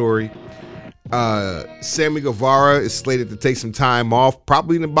territory. Sammy Guevara is slated to take some time off,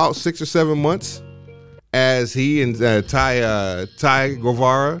 probably in about 6 or 7 months, as he and Ty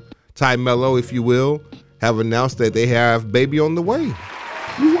Guevara, Ty Mello, if you will, have announced that they have baby on the way.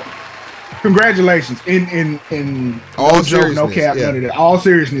 Congratulations. In all seriousness, no cap, none of that. All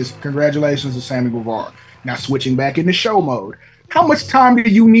seriousness, congratulations to Sammy Guevara. Now switching back into show mode. How much time do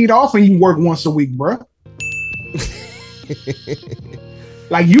you need off when you work once a week, bruh?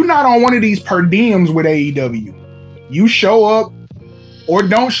 Like, you're not on one of these per diems with AEW. You show up or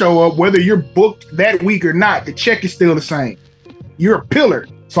don't show up, whether you're booked that week or not, the check is still the same. You're a pillar,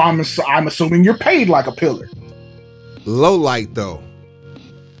 so I'm assuming you're paid like a pillar. Low light, though.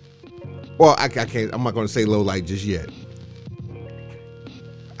 Well, I can't. I'm not going to say low light just yet.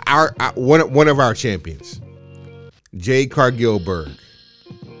 One of our champions, Jade Cargillberg.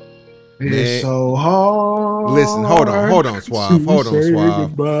 It's so hard. Listen, hold on, Suave.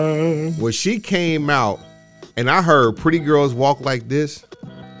 Goodbye. When she came out and I heard Pretty Girls Walk Like This,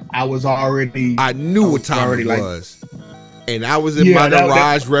 I knew what time it was. And I was in my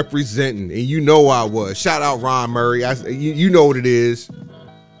garage representing, and you know I was. Shout out Ron Murray. You know what it is.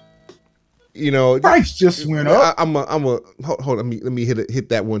 You know, price just went up. Hold on. Let me hit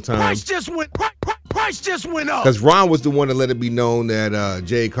that one time. Price just went up. Because Ron was the one to let it be known that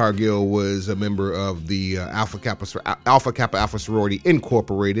Jade Cargill was a member of the Alpha Kappa Alpha Sorority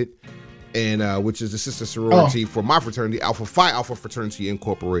Incorporated, and which is the sister sorority for my fraternity, Alpha Phi Alpha Fraternity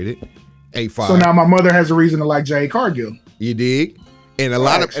Incorporated. A5. So now my mother has a reason to like Jade Cargill. You dig? And a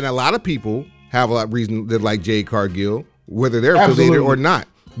lot of people have a lot of reason to like Jade Cargill, whether they're affiliated or not.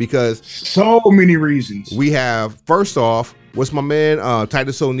 Because so many reasons. We have, first off, what's my man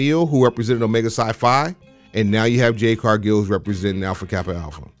Titus O'Neil, who represented Omega Psi Phi, and now you have Jade Cargill who's representing Alpha Kappa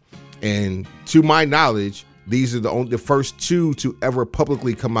Alpha. And to my knowledge, these are the first two to ever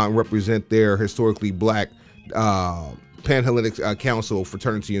publicly come out and represent their historically black Panhellenic Council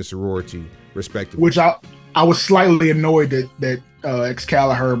fraternity and sorority, respectively. Which I was slightly annoyed that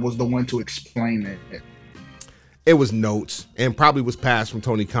Excalibur was the one to explain that. It was notes and probably was passed from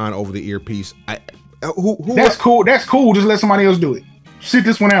Tony Khan over the earpiece. That's cool. That's cool. Just let somebody else do it. Sit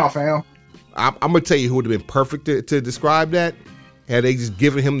this one out, fam. I'm gonna tell you who would have been perfect to describe that. Had they just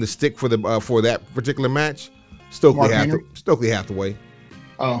given him the stick for that particular match, Stokely Hathaway.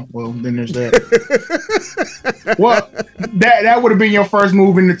 Oh well, then there's that. Well, that would have been your first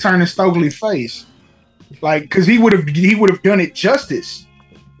move into turning Stokely face, like because he would have done it justice.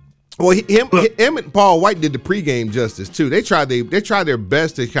 Well, him and Paul White did the pregame justice too. They tried their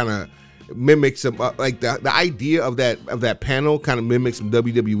best to kind of mimic some like the idea of that panel kind of mimics some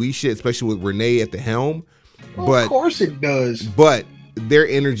WWE shit, especially with Renee at the helm. Well, but of course it does. But their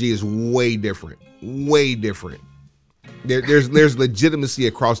energy is way different. Way different. There's legitimacy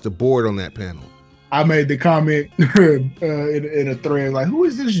across the board on that panel. I made the comment in a thread like, "Who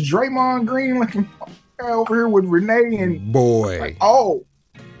is this Draymond Green looking over here with Renee?" And boy, like, oh.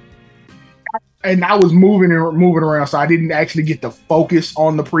 and I was moving around, so I didn't actually get to focus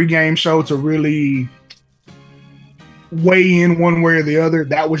on the pregame show to really weigh in one way or the other.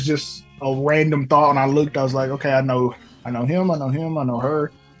 That was just a random thought, and I looked. I was like, okay, I know him, I know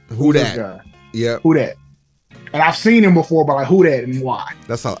her. Who that? Guy? Yeah. Who that? And I've seen him before, but like, who that and why?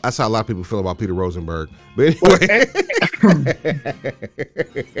 That's how a lot of people feel about Peter Rosenberg. But anyway,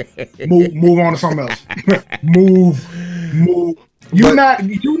 move on to something else. move. You're not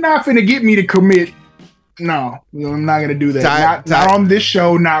finna get me to commit. No, I'm not gonna do that. Not on this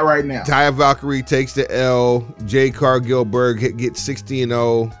show. Not right now. Taya Valkyrie takes the L. Jade Cargill-Berg gets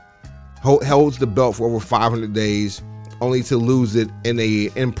 60-0. Holds the belt for over 500 days, only to lose it in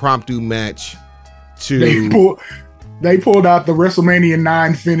a impromptu match. They pulled out the WrestleMania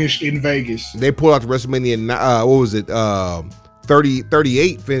 9 finish in Vegas. They pulled out the WrestleMania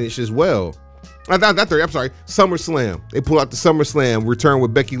 38 finish as well. Not 30. I'm sorry, SummerSlam. They pulled out the SummerSlam return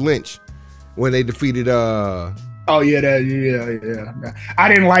with Becky Lynch when they defeated. Oh yeah. I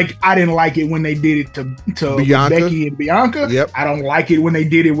didn't like it when they did it to Bianca. Becky and Bianca. Yep. I don't like it when they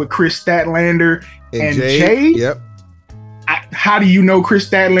did it with Chris Statlander and Jade. Yep. How do you know Chris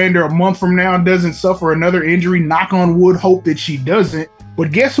Statlander a month from now doesn't suffer another injury? Knock on wood, hope that she doesn't.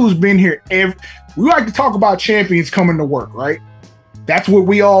 But guess who's been here? We like to talk about champions coming to work, right? That's what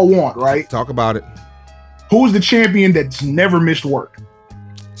we all want, right? Talk about it. Who's the champion that's never missed work?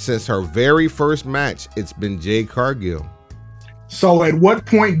 Since her very first match, it's been Jade Cargill. So at what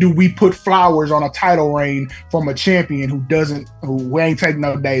point do we put flowers on a title reign from a champion who ain't taking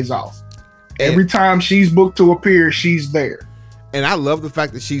no days off? Every time she's booked to appear, she's there. And I love the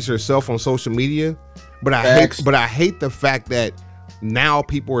fact that she's herself on social media, but I hate the fact that now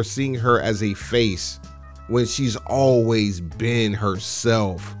people are seeing her as a face when she's always been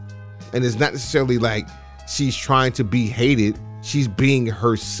herself. And it's not necessarily like she's trying to be hated. She's being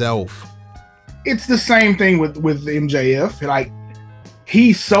herself. It's the same thing with MJF. Like,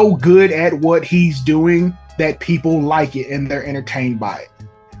 he's so good at what he's doing that people like it and they're entertained by it.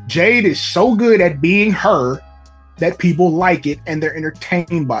 Jade is so good at being her that people like it and they're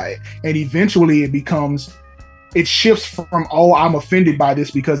entertained by it. And eventually it shifts from, oh, I'm offended by this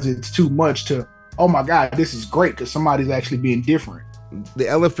because it's too much, to, oh my God, this is great because somebody's actually being different. The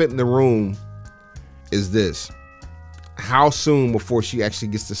elephant in the room is this. How soon before she actually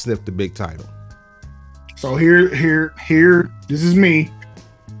gets to sniff the big title? So here, this is me.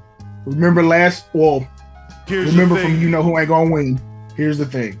 Remember from You Know Who Ain't Gonna Win. Here's the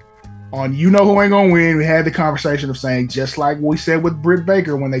thing. On You Know Who Ain't Gonna Win, we had the conversation of saying, just like we said with Britt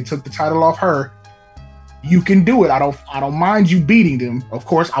Baker when they took the title off her, you can do it. I don't mind you beating them. Of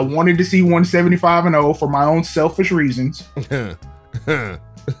course, I wanted to see 175-0 for my own selfish reasons.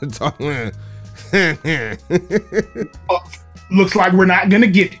 Looks like we're not gonna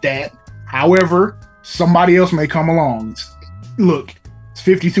get that. However, somebody else may come along. It's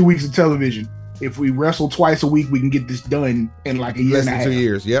 52 weeks of television. If we wrestle twice a week, we can get this done in like a year and a half. 2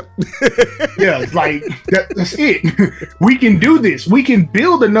 years, yep. Yeah, it's like that's it. We can do this. We can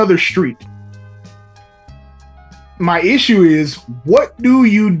build another streak. My issue is, what do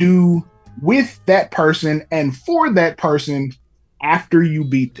you do with that person and for that person after you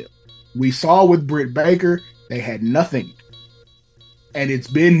beat them? We saw with Britt Baker, they had nothing. And it's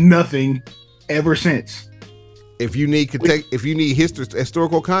been nothing ever since. If you need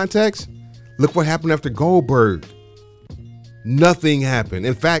historical context, look what happened after Goldberg. Nothing happened.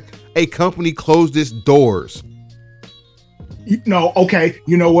 In fact, a company closed its doors. Okay,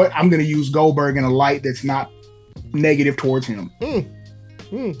 you know what? I'm going to use Goldberg in a light that's not negative towards him.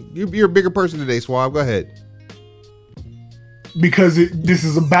 You're a bigger person today, Swab. Go ahead. Because this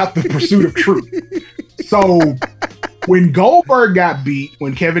is about the pursuit of truth. So when Goldberg got beat,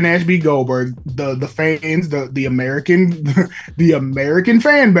 when Kevin Nash beat Goldberg, the fans, the American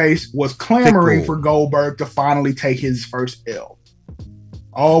fan base was clamoring for Goldberg to finally take his first L.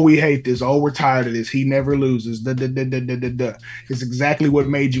 Oh, we hate this. Oh, we're tired of this. He never loses. It's exactly what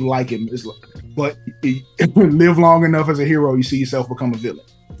made you like him. But live long enough as a hero, you see yourself become a villain.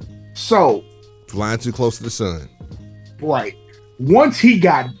 So, flying too close to the sun. Right. Once he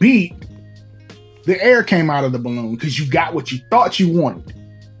got beat, the air came out of the balloon because you got what you thought you wanted.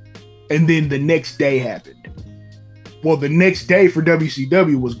 And then the next day happened. Well, the next day for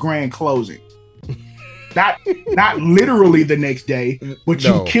WCW was grand closing. Not literally the next day, but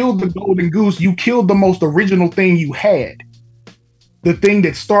you killed the golden goose. You killed the most original thing you had. The thing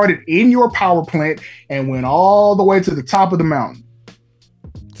that started in your power plant and went all the way to the top of the mountain.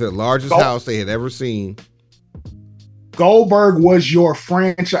 To the largest house they had ever seen. Goldberg was your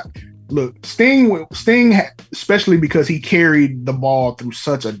franchise. Look, Sting, especially because he carried the ball through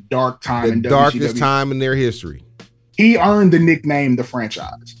such a dark time The in darkest WCW. time in their history. He earned the nickname The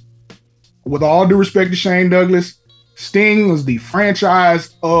Franchise. With all due respect to Shane Douglas, Sting was the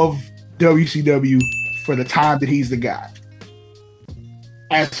franchise of WCW for the time that he's the guy.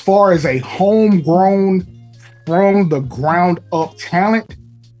 As far as a homegrown, from the ground up talent,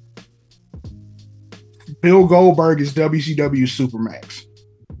 Bill Goldberg is WCW Supermax.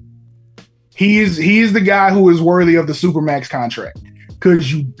 He is the guy who is worthy of the Supermax contract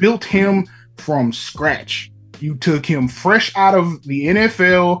because you built him from scratch. You took him fresh out of the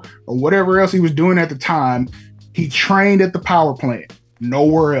NFL or whatever else he was doing at the time. He trained at the power plant,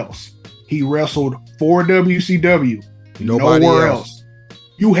 nowhere else. He wrestled for WCW, Nobody nowhere else. else.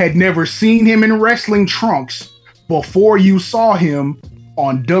 You had never seen him in wrestling trunks before you saw him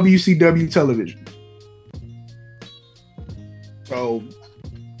on WCW television. So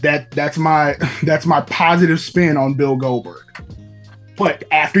that's my positive spin on Bill Goldberg. But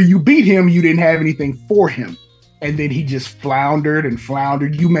after you beat him, you didn't have anything for him. And then he just floundered and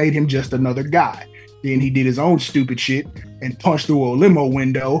floundered. You made him just another guy. Then he did his own stupid shit and punched through a limo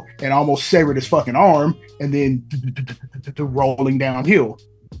window and almost severed his fucking arm and then rolling downhill.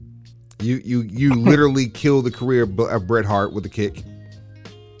 You literally killed the career of Bret Hart with a kick.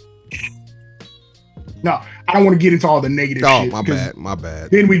 No, I don't want to get into all the negative shit. My bad.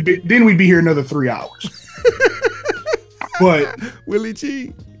 Then we'd be here another 3 hours. But Willie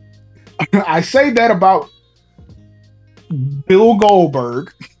G. I say that about Bill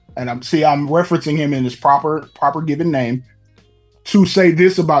Goldberg, and I'm referencing him in his proper given name, to say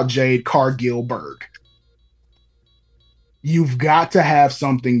this about Jade Cargill Berg. You've got to have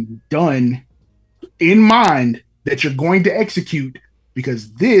something done in mind that you're going to execute,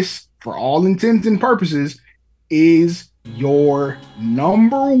 because this, for all intents and purposes, is your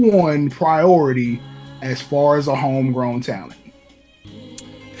number one priority as far as a homegrown talent.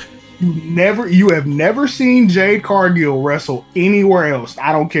 You have never seen Jade Cargill wrestle anywhere else.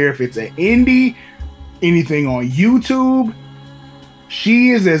 I don't care if it's an indie, anything on YouTube. She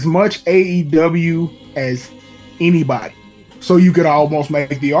is as much AEW as anybody. So you could almost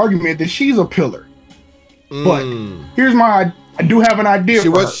make the argument that she's a pillar. But here's I do have an idea.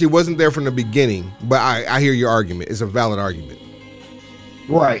 She wasn't there from the beginning, but I hear your argument. It's a valid argument.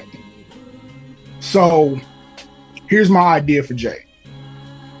 Right. So here's my idea for Jay.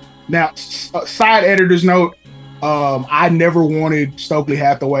 Now, side editor's note, I never wanted Stokely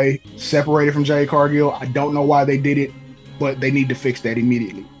Hathaway separated from Jade Cargill. I don't know why they did it, but they need to fix that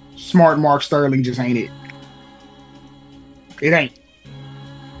immediately. Smart Mark Sterling just ain't it. It ain't.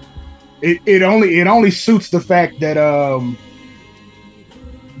 It only suits the fact that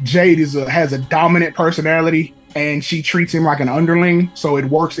Jade has a dominant personality and she treats him like an underling, so it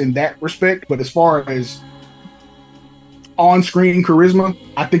works in that respect. But as far as on-screen charisma,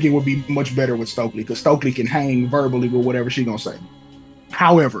 I think it would be much better with Stokely, because Stokely can hang verbally with whatever she's gonna say.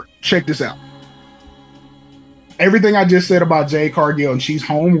 However, check this out. Everything I just said about Jade Cargill, and she's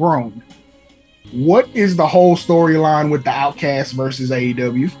homegrown. What is the whole storyline with the Outcast versus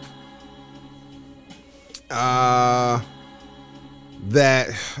AEW? That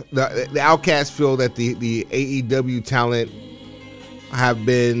the Outcasts feel that the AEW talent have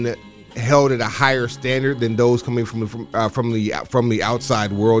been held at a higher standard than those coming from the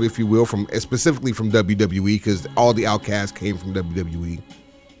outside world, if you will, specifically from WWE, because all the Outcasts came from WWE.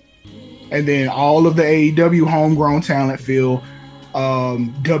 And then all of the AEW homegrown talent feel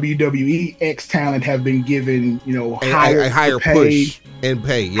WWE X talent have been given, higher push and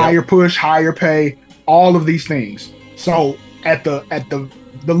pay, yep. Higher push, higher pay, all of these things. So at the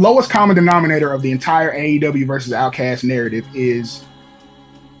lowest common denominator of the entire AEW versus Outcast narrative is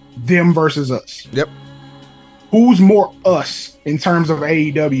them versus us. Yep. Who's more us in terms of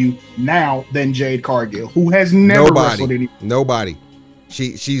AEW now than Jade Cargill, who has never wrestled any? Nobody.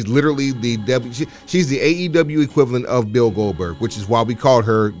 She's literally she's the AEW equivalent of Bill Goldberg, which is why we called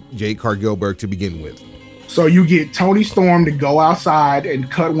her Jade Cargill Berg to begin with. So you get Toni Storm to go outside and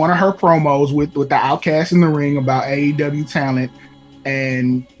cut one of her promos with the Outcast in the ring about AEW talent,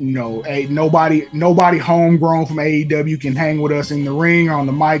 and nobody homegrown from AEW can hang with us in the ring on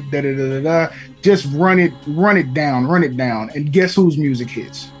the mic. Just run it down, and guess whose music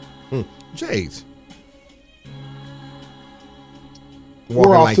hits? Jade's.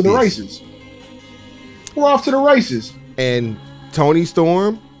 We're off to the races. We're off to the races. And Toni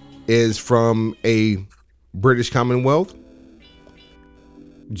Storm is from a British Commonwealth.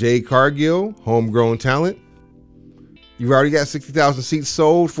 Jade Cargill, homegrown talent. You've already got 60,000 seats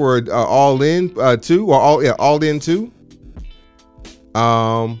sold for All In 2, or All In 2.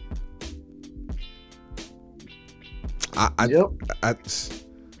 I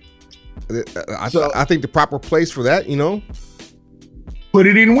think the proper place for that, put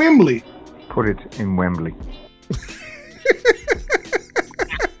it in Wembley. Put it in Wembley.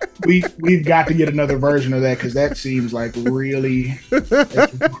 We've got to get another version of that because that seems like really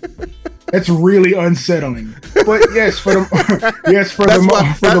that's really unsettling. But yes, for the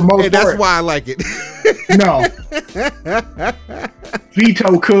most part, that's why I like it. No,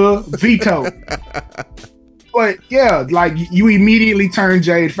 veto. But yeah, like you immediately turn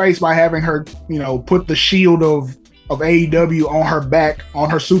Jade face by having her, put the shield of AEW on her back on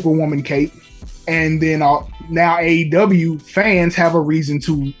her Superwoman cape, and then now AEW fans have a reason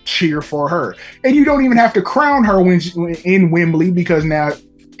to cheer for her, and you don't even have to crown her in Wembley because now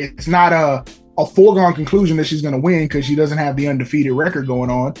it's not a foregone conclusion that she's going to win because she doesn't have the undefeated record going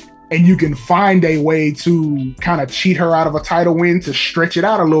on, and you can find a way to kind of cheat her out of a title win to stretch it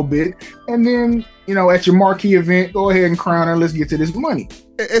out a little bit, and then at your marquee event, go ahead and crown her. Let's get to this money.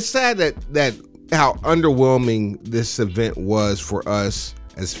 It's sad that how underwhelming this event was for us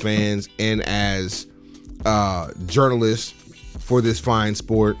as fans and as journalists for this fine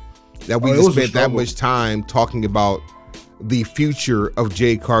sport, that we just spent that much time talking about the future of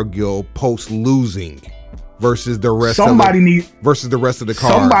Jade Cargill post losing versus the rest of the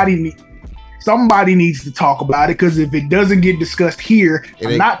card. Somebody needs to talk about it, because if it doesn't get discussed here,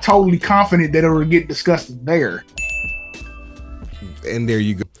 I'm not totally confident that it will get discussed there. And there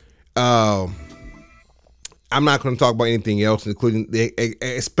you go. I'm not going to talk about anything else, including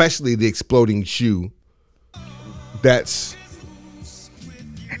especially the exploding shoe. That's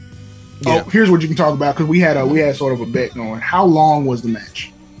here's what you can talk about, because we had sort of a bet going. How long was the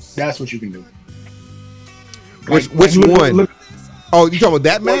match? That's what you can do. Which one? Look, you talking about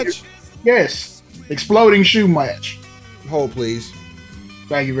that match? Yes, exploding shoe match. Hold, please.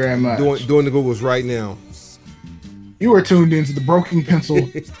 Thank you very much. Doing the Googles right now. You are tuned into the Broken Pencil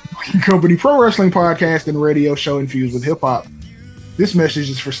Company Pro Wrestling Podcast and radio show infused with hip hop. This message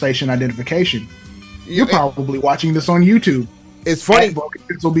is for station identification. You're probably watching this on YouTube. It's funny. At Broken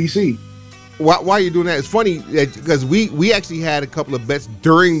Pencil BC. Why are you doing that? It's funny because we actually had a couple of bets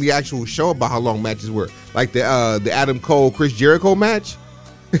during the actual show about how long matches were, like the Adam Cole Chris Jericho match.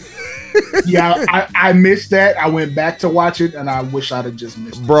 Yeah, I missed that. I went back to watch it, and I wish I'd have just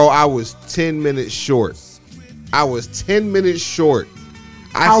missed it. Bro, I was 10 minutes short. How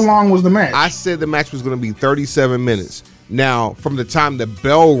long was the match? I said the match was going to be 37 minutes. Now, from the time the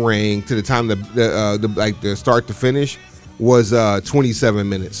bell rang to the time the start to finish was 27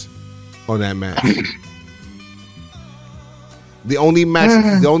 minutes on that match. The only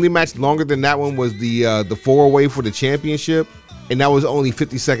match longer than that one was the 4-way for the championship, and that was only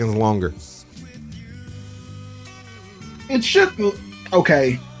 50 seconds longer. It should.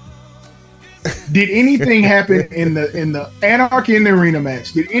 Okay. Did anything happen in the Anarchy in the Arena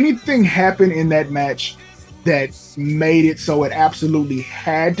match? Did anything happen in that match that made it so it absolutely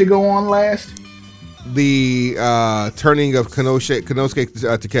had to go on last? The turning of Konosuke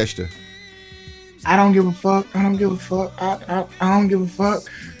Takeshita. I don't give a fuck. I don't give a fuck.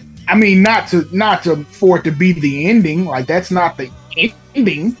 I mean, not to for it to be the ending. Like, that's not the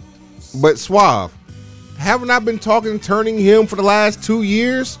ending. But Suave, haven't I been turning him for the last 2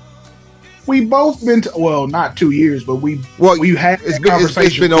 years? We both been not 2 years, but we had conversation.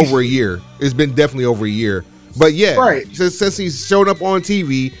 It's been over a year. It's been definitely over a year. But yeah, right. Since he's showed up on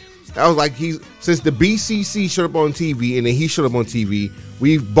TV, I was like, since the BCC showed up on TV and then he showed up on TV,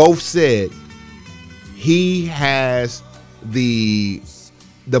 we've both said he has the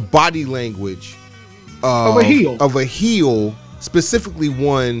body language of a heel, specifically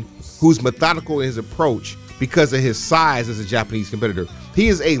one who's methodical in his approach because of his size as a Japanese competitor. He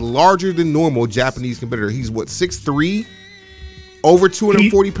is a larger than normal Japanese competitor. He's 6'3", over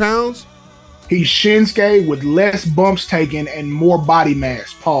 240 pounds. He's Shinsuke with less bumps taken and more body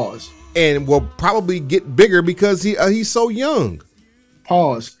mass. Pause. And will probably get bigger because he's so young.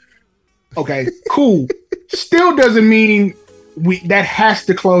 Pause. Okay, cool. Still doesn't mean that has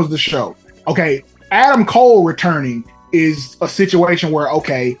to close the show. Okay, Adam Cole returning is a situation where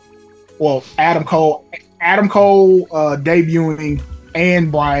Adam Cole debuting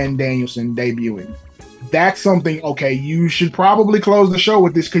and Bryan Danielson debuting. That's something, you should probably close the show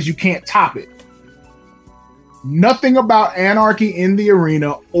with this because you can't top it. Nothing about Anarchy in the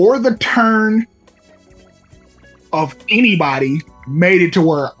Arena or the turn of anybody made it to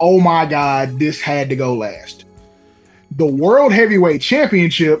where, oh my God, this had to go last. The World Heavyweight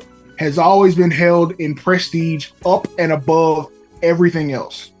Championship has always been held in prestige up and above everything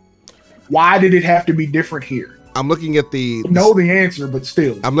else. Why did it have to be different here? I'm looking at know the answer, but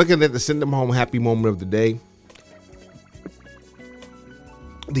still. I'm looking at the Send Them Home Happy moment of the day.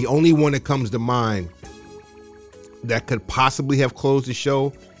 The only one that comes to mind that could possibly have closed the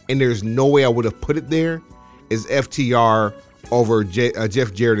show, and there's no way I would have put it there, is FTR over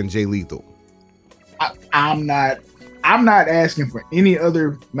Jeff Jarrett and Jay Lethal. I'm not asking for any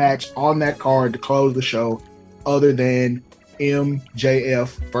other match on that card to close the show other than MJF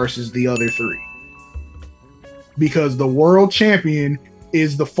versus the other three. Because the world champion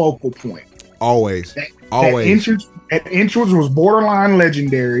is the focal point. Always. That entrance was borderline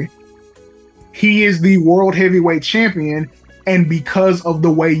legendary. He is the world heavyweight champion, and because of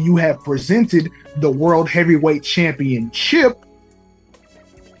the way you have presented the world heavyweight championship,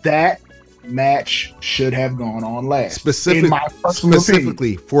 that match should have gone on last.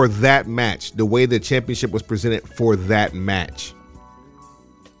 Specifically for that match, the way the championship was presented for that match,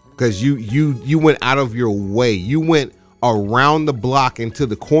 because you went out of your way, you went around the block into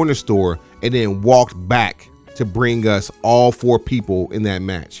the corner store and then walked back to bring us all 4 people in that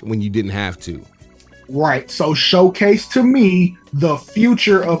match when you didn't have to. Right. So showcase to me the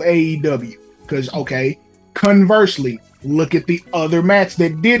future of AEW. Because, okay, conversely, look at the other match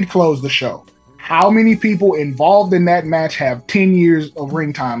that did close the show. How many people involved in that match have 10 years of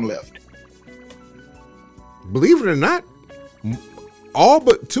ring time left? Believe it or not, all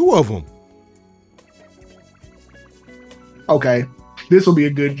but 2 of them. Okay. This will be a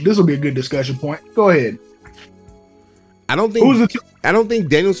good discussion point. Go ahead. I don't think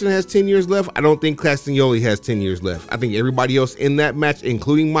Danielson has 10 years left. I don't think Castagnoli has 10 years left. I think everybody else in that match,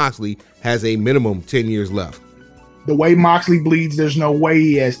 including Moxley, has a minimum 10 years left. The way Moxley bleeds, there's no way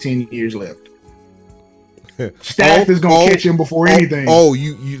he has 10 years left. Staff is going to catch him before anything.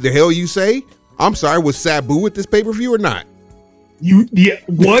 You the hell you say? I'm sorry, was Sabu at this pay-per-view or not?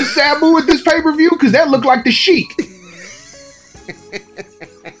 Was Sabu at this pay-per-view? Because that looked like the Sheik.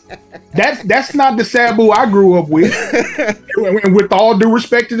 That's not the Sabu I grew up with. And with all due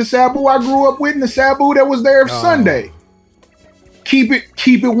respect to the Sabu I grew up with and the Sabu that was there Sunday. Keep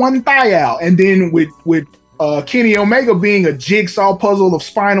it one thigh out. And then with Kenny Omega being a jigsaw puzzle of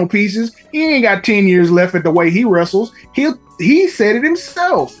spinal pieces, he ain't got 10 years left at the way he wrestles. He said it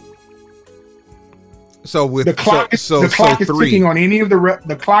himself. So with the clock is ticking on any of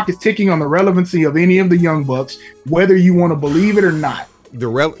the clock is ticking on the relevancy of any of the Young Bucks, whether you want to believe it or not.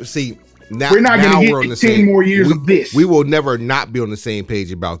 We're not going to get 10 more years of this. We will never not be on the same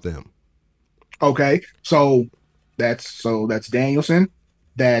page about them. Okay, so that's Danielson.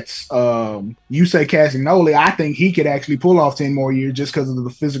 That's you say Castagnoli. I think he could actually pull off 10 more years just because of the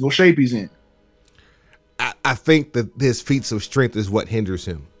physical shape he's in. I think that his feats of strength is what hinders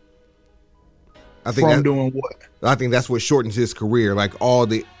him. Doing what? I think that's what shortens his career. Like all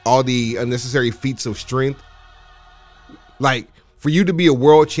the unnecessary feats of strength. Like for you to be a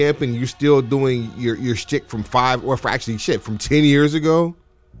world champion, you're still doing your shtick from 10 years ago.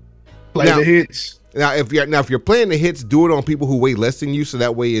 The hits. Now if you're playing the hits, do it on people who weigh less than you, so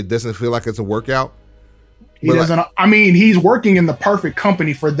that way it doesn't feel like it's a workout. He's working in the perfect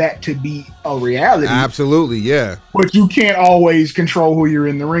company for that to be a reality. Absolutely, yeah. But you can't always control who you're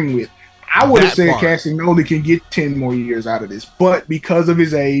in the ring with. I would have said Castagnoli can get 10 more years out of this, but because of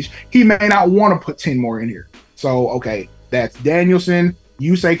his age, he may not want to put 10 more in here. So, okay, that's Danielson.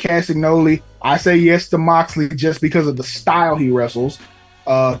 You say Castagnoli. I say yes to Moxley just because of the style he wrestles.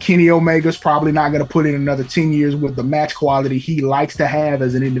 Kenny Omega's probably not going to put in another 10 years with the match quality he likes to have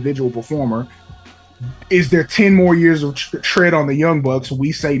as an individual performer. Is there 10 more years of tread on the Young Bucks?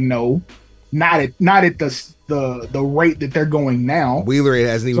 We say no. Not at the rate that they're going now. Wheeler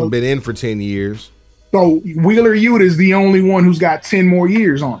hasn't even been in for 10 years. So Wheeler Yuta is the only one who's got 10 more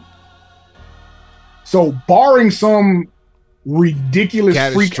years on. So barring some ridiculous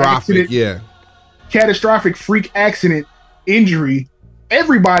catastrophic freak accident injury,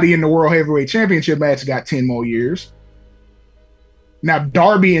 everybody in the World Heavyweight Championship match got 10 more years. Now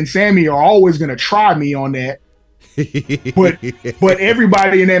Darby and Sammy are always going to try me on that. but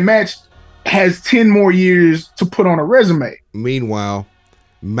everybody in that match has 10 more years to put on a resume. Meanwhile,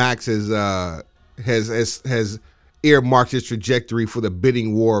 Max has earmarked his trajectory for the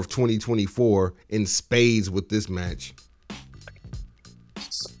bidding war of 2024 in spades with this match.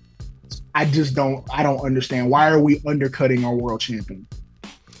 I don't understand. Why are we undercutting our world champion?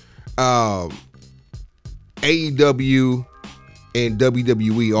 AEW and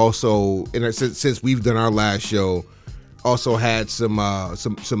WWE also, and since we've done our last show, also had some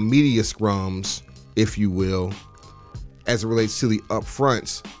media scrums, if you will, as it relates to the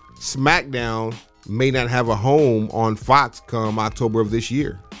upfronts. SmackDown may not have a home on Fox come October of this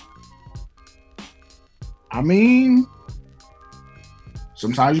year. I mean,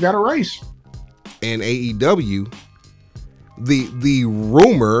 sometimes you got to race. And AEW, The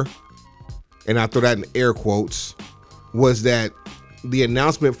rumor, and I throw that in air quotes, was that the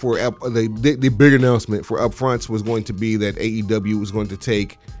announcement for the big announcement for Upfronts was going to be that AEW was going to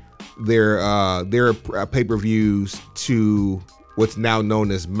take their pay-per-views to what's now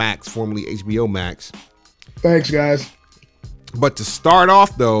known as Max, formerly HBO Max. Thanks, guys. But to start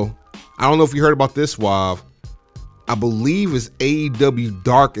off, though, I don't know if you heard about this, Suave. I believe is AEW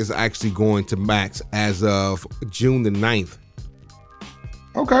Dark is actually going to Max as of June the 9th.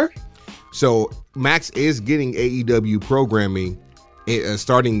 Okay. So Max is getting AEW programming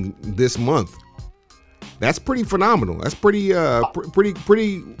starting this month. That's pretty phenomenal. That's pretty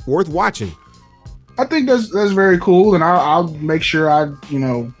worth watching. I think that's very cool, and I'll make sure I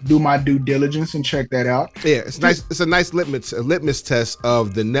do my due diligence and check that out. Yeah, it's nice. It's a nice litmus test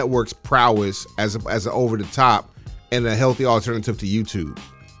of the network's prowess as an over the top and a healthy alternative to YouTube.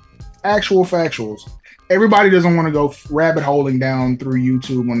 Actual factuals. Everybody doesn't want to go rabbit holing down through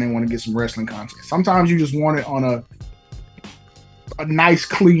YouTube when they want to get some wrestling content. Sometimes you just want it on a nice,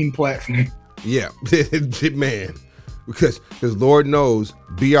 clean platform. Yeah, man. Because Lord knows,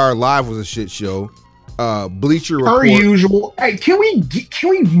 BR Live was a shit show. Bleacher Report. Per usual. Hey, can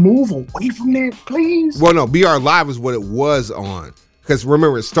we move away from that, please? Well, no, BR Live is what it was on. Because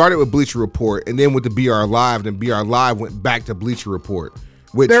remember, it started with Bleacher Report, and then with the BR Live, then BR Live went back to Bleacher Report.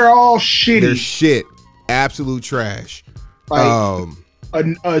 Which they're all shitty. They're shit. Absolute trash. Like,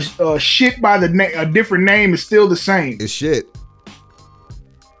 a shit by a different name is still the same. It's shit.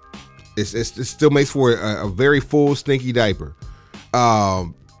 It still makes for a very full, stinky diaper.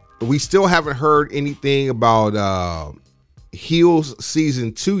 We still haven't heard anything about Heels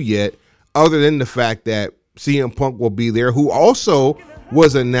Season 2 yet, other than the fact that CM Punk will be there, who also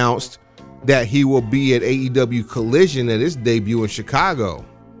was announced that he will be at AEW Collision at his debut in Chicago.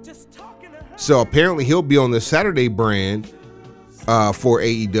 So apparently he'll be on the Saturday brand for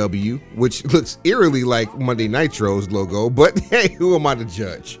AEW, which looks eerily like Monday Nitro's logo, but hey, who am I to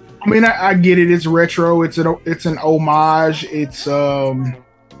judge? I mean, I get it. It's retro. It's an homage. It's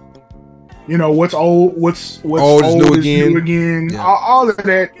what's old is new again. Yeah. All of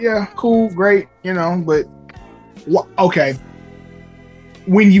that. Yeah, cool, great. But okay.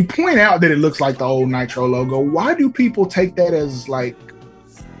 When you point out that it looks like the old Nitro logo, why do people take that as like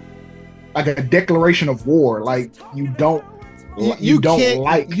a declaration of war? Like you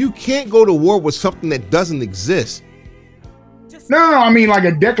can't go to war with something that doesn't exist. No. I mean, like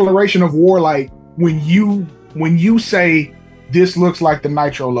a declaration of war. Like when you say this looks like the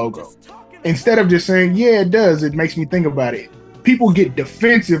Nitro logo, instead of just saying, yeah, it does. It makes me think about it. People get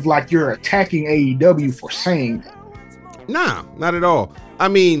defensive, like you're attacking AEW for saying that. Nah, not at all. I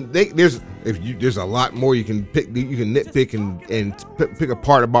mean, there's a lot more you can pick. You can nitpick and pick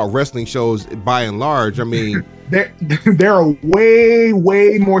apart about wrestling shows by and large. I mean, there are way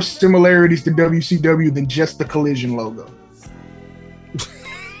more similarities to WCW than just the Collision logo.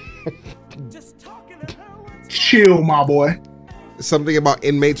 Chill, my boy. Something about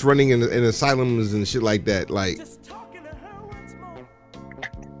inmates running in asylums and shit like that. Like,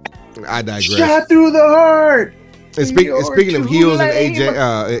 I digress. Shot through the heart. And speaking of heels and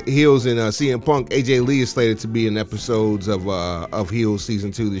heels and CM Punk, AJ Lee is slated to be in episodes of Heels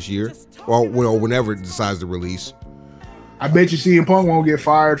Season 2 this year, or whenever it decides to release. I bet you CM Punk won't get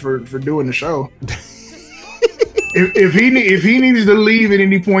fired for doing the show. If he needs to leave at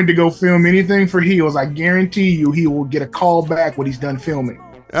any point to go film anything for Heels, I guarantee you he will get a call back when he's done filming.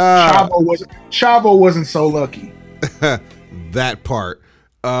 Chavo wasn't so lucky. That part.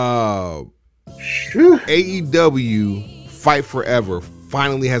 AEW Fight Forever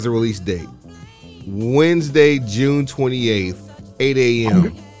finally has a release date. Wednesday, June 28th, 8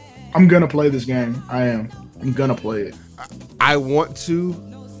 a.m. I'm gonna play this game. I am. I'm gonna play it. I want to,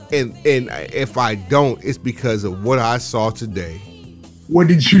 and if I don't, it's because of what I saw today. What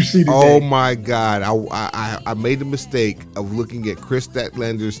did you see today? Oh my God. I made the mistake of looking at Chris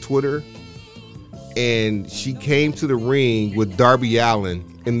Statlander's Twitter, and she came to the ring with Darby Allin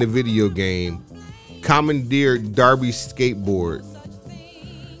in the video game, commandeered Darby's skateboard,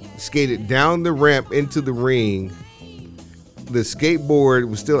 skated down the ramp into the ring. The skateboard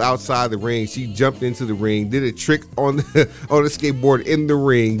was still outside the ring. She jumped into the ring, did a trick on the skateboard in the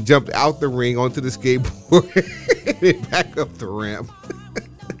ring, jumped out the ring onto the skateboard, and back up the ramp.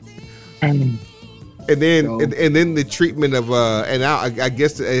 And then the treatment of and I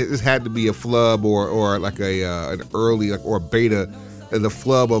guess this had to be a flub or like an early or beta, the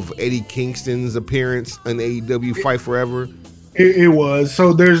flub of Eddie Kingston's appearance in AEW Fight Forever. It was.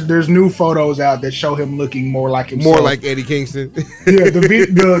 So there's new photos out that show him looking more like himself. More like Eddie Kingston. Yeah,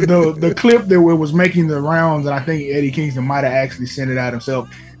 the clip that was making the rounds, and I think Eddie Kingston might have actually sent it out himself.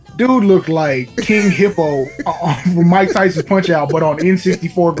 Dude looked like King Hippo from Mike Tyson's Punch Out, but on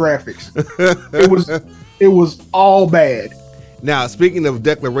N64 graphics. It was all bad. Now, speaking of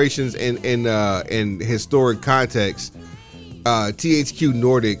declarations and historic context, THQ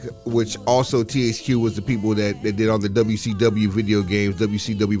Nordic, which also THQ was the people that did all the WCW video games,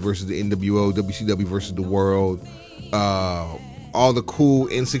 WCW versus the NWO, WCW versus the World, all the cool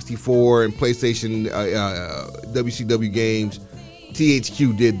N64 and PlayStation WCW games.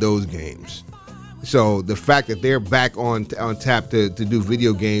 THQ did those games. So the fact that they're back on tap to do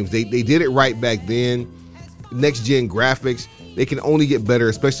video games, they did it right back then. Next gen graphics, they can only get better,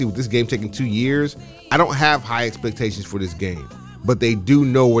 especially with this game taking 2 years. I don't have high expectations for this game, but they do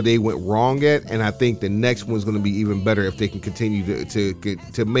know where they went wrong at, and I think the next one's going to be even better if they can continue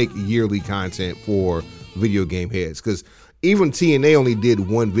to make yearly content for video game heads. Because even TNA only did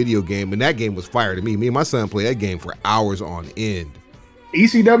one video game, and that game was fire to me. Me and my son played that game for hours on end.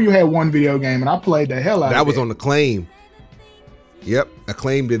 ECW had one video game, and I played the hell out of it. That was on Acclaim. Yep,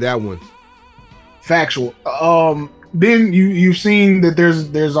 Acclaim did that one. Factual. Then you've seen that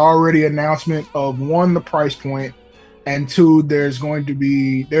there's already announcement of, one, the price point, and two, there's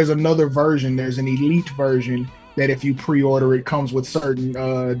another version. There's an elite version that if you pre-order it comes with certain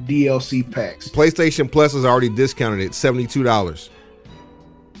DLC packs. PlayStation Plus is already discounted at $72.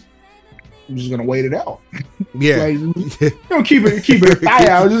 I'm just gonna wait it out. Yeah, don't keep it a thigh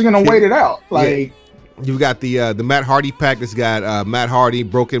out. Just gonna wait it out. Like, you've got the Matt Hardy pack that's got Matt Hardy,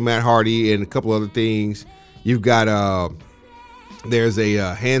 Broken Matt Hardy, and a couple other things. You've got there's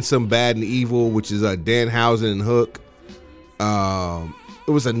a Handsome, Bad, and Evil, which is Danhausen and Hook.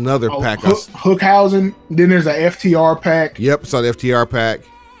 It was another pack. Hookhausen. Then there's a FTR pack. Yep, saw the FTR pack.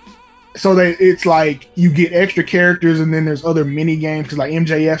 So it's like you get extra characters, and then there's other mini games, because like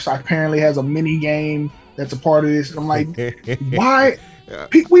MJF apparently has a mini game that's a part of this. And I'm like, why?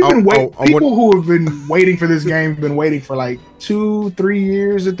 We've been waiting. People who have been waiting for this game have been waiting for like 2-3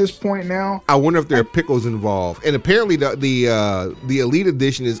 years at this point now. I wonder if there are pickles involved. And apparently the Elite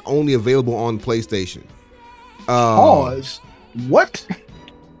Edition is only available on PlayStation. Pause. What?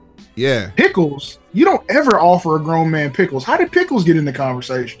 Yeah. Pickles? You don't ever offer a grown man pickles. How did pickles get in the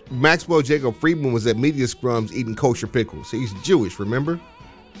conversation? Maxwell Jacob Friedman was at Media Scrums eating kosher pickles. He's Jewish, remember?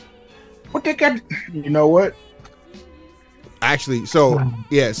 What they got? You know what? Actually, so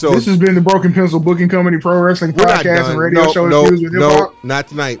this has been the Broken Pencil Booking Company Pro Wrestling Podcast and Radio Show. No, not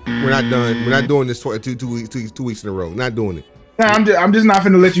tonight. We're not done. We're not doing this two weeks in a row. Not doing it. I'm just not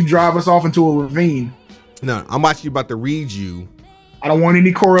going to let you drive us off into a ravine. No, I'm actually about to read you. I don't want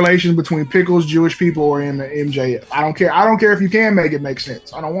any correlation between pickles, Jewish people, or MJF. I don't care. I don't care if you can make it make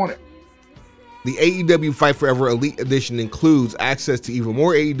sense. I don't want it. The AEW Fight Forever Elite Edition includes access to even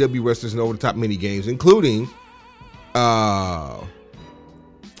more AEW wrestlers and over-the-top mini-games, including, I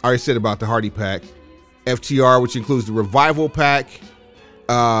already said about the Hardy Pack, FTR, which includes the Revival Pack,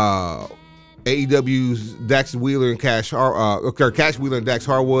 AEW's Dax Wheeler and Cash Wheeler and Dax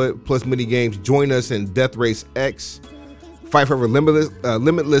Harwood, plus mini-games Join Us and Death Race X, Fight Forever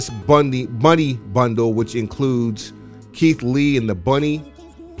Limitless Bunny Bundle, which includes Keith Lee and the Bunny,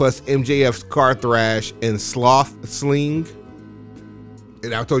 plus MJF's Car Thrash and Sloth Sling.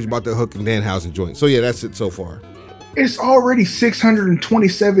 And I told you about the Hook and Danhausen joint. So yeah, that's it so far. It's already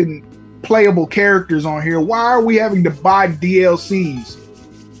 627 playable characters on here. Why are we having to buy DLCs?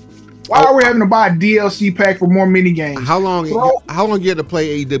 Why are we having to buy a DLC pack for more mini games? How long you had to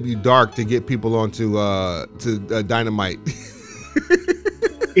play AEW Dark to get people onto Dynamite?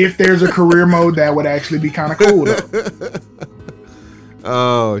 If there's a career mode, that would actually be kind of cool though.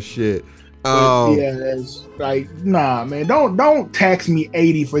 Oh shit. Yeah, that's like, nah, man. Don't tax me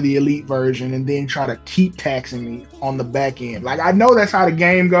 $80 for the Elite version and then try to keep taxing me on the back end. Like, I know that's how the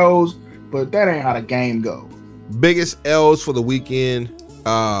game goes, but that ain't how the game goes. Biggest L's for the weekend.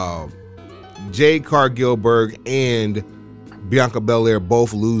 Jade Cargill-Berg and Bianca Belair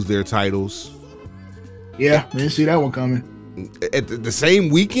both lose their titles. Yeah, I didn't see that one coming. At the same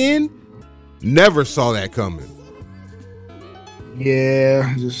weekend? Never saw that coming.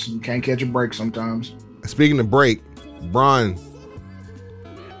 Yeah, just can't catch a break sometimes. Speaking of break, Braun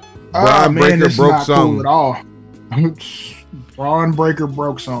man, Breaker this broke is not something. cool at all. Braun Breaker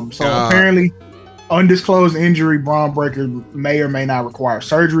broke something. So apparently, undisclosed injury, Braun Breaker may or may not require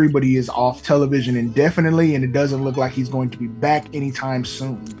surgery, but he is off television indefinitely, and it doesn't look like he's going to be back anytime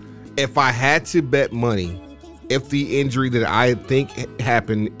soon. If I had to bet money, if the injury that I think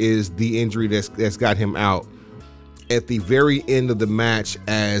happened is the injury that's got him out, at the very end of the match,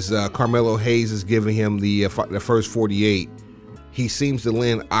 as Carmelo Hayes is giving him the first 48, he seems to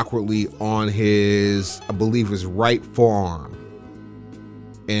land awkwardly on his, I believe, his right forearm.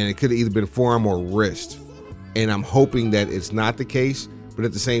 And it could have either been forearm or wrist. And I'm hoping that it's not the case. But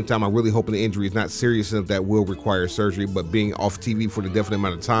at the same time, I'm really hoping the injury is not serious enough that will require surgery. But being off TV for the definite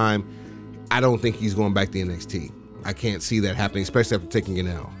amount of time, I don't think he's going back to NXT. I can't see that happening, especially after taking an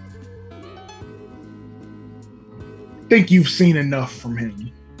L. I think you've seen enough from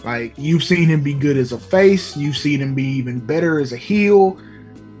him. Like, you've seen him be good as a face. You've seen him be even better as a heel.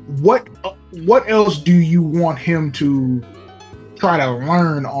 What else do you want him to try to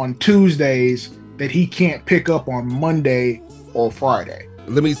learn on Tuesdays that he can't pick up on Monday or Friday?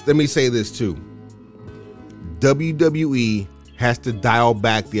 Let me say this too. WWE has to dial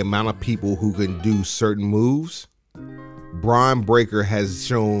back the amount of people who can do certain moves. Braun Breaker has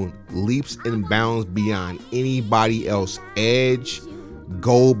shown leaps and bounds beyond anybody else. Edge,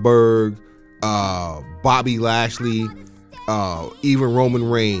 Goldberg, Bobby Lashley, even Roman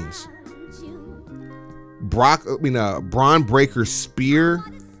Reigns. Braun Breaker's spear,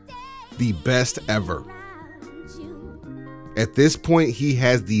 the best ever. At this point, he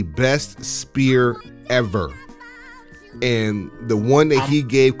has the best spear ever. And the one that he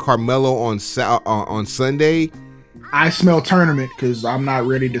gave Carmelo on Sunday, I smell tournament because I'm not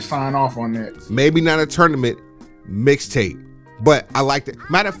ready to sign off on that. Maybe not a tournament, mixtape. But I like that.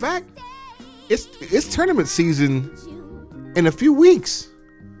 Matter of fact, it's tournament season in a few weeks.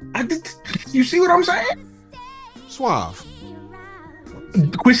 You see what I'm saying? Suave.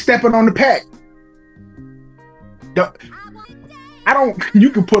 Quit stepping on the pack. You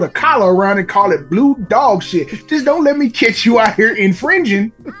can put a collar around and call it blue dog shit. Just don't let me catch you out here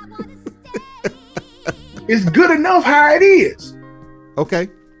infringing. It's good enough how it is. Okay.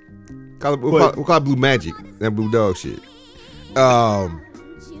 We'll call it blue magic. That blue dog shit. But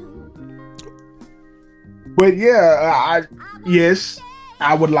yeah,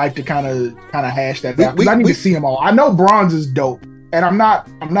 I would like to kind of hash that out because I need to see them all. I know Bronze is dope, and I'm not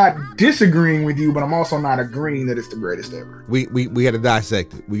disagreeing with you, but I'm also not agreeing that it's the greatest ever. We got to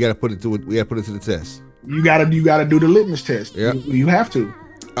dissect it. We got to put it to it. We got to put it to the test. You gotta do the litmus test. Yeah, you have to.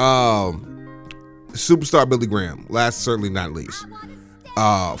 Superstar Billy Graham, last certainly not least,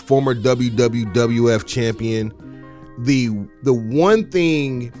 former WWF champion. The one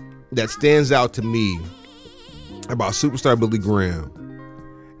thing that stands out to me about Superstar Billy Graham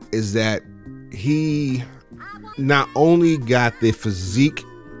is that he not only got the physique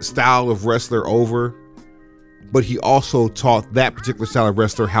style of wrestler over, but he also taught that particular style of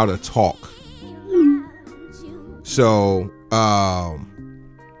wrestler how to talk. So, oh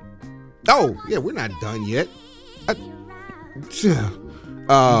yeah, we're not done yet.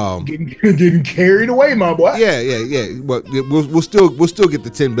 Getting carried away, my boy. Yeah. But we'll still get the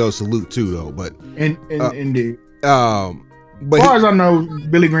 10-bell salute too, though. But indeed. But as far as I know,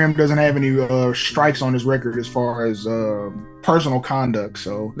 Billy Graham doesn't have any strikes on his record as far as personal conduct.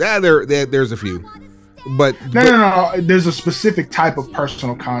 So there's a few. But no. There's a specific type of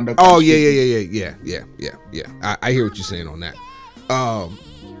personal conduct. Oh yeah. I hear what you're saying on that.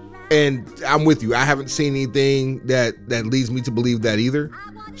 And I'm with you. I haven't seen anything that leads me to believe that either.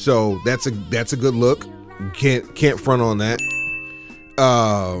 So that's a good look. Can't front on that.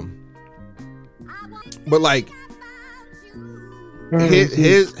 But like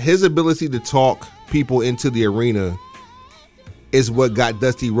his ability to talk people into the arena is what got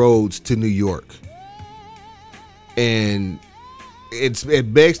Dusty Rhodes to New York. And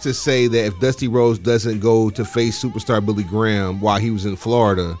it begs to say that if Dusty Rhodes doesn't go to face Superstar Billy Graham while he was in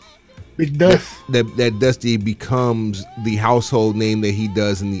Florida, that Dusty becomes the household name that he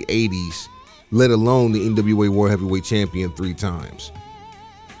does in the 80s, let alone the NWA World Heavyweight Champion 3 times.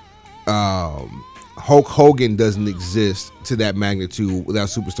 Hulk Hogan doesn't exist to that magnitude without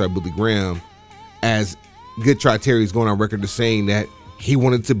Superstar Billy Graham, as Good Try Terry is going on record as saying that he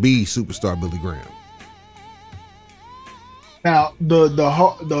wanted to be Superstar Billy Graham. Now,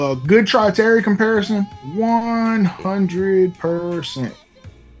 the Good Try Terry comparison, 100%.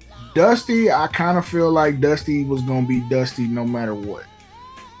 Dusty, I kind of feel like Dusty was going to be Dusty no matter what.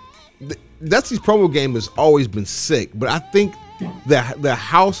 Dusty's promo game has always been sick, but I think the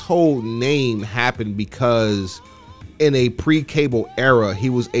household name happened because in a pre-cable era, he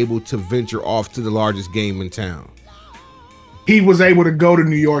was able to venture off to the largest game in town. He was able to go to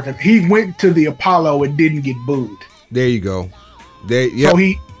New York, and he went to the Apollo and didn't get booed. There you go. So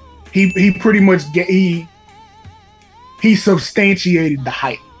he pretty much he substantiated the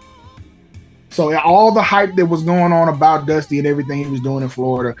hype. So all the hype that was going on about Dusty and everything he was doing in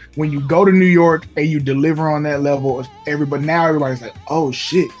Florida, when you go to New York and you deliver on that level, everybody's like, oh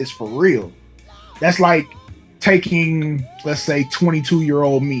shit, it's for real. That's like taking, let's say,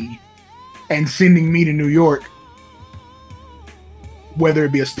 22-year-old me and sending me to New York, whether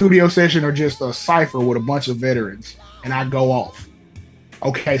it be a studio session or just a cypher with a bunch of veterans, and I go off.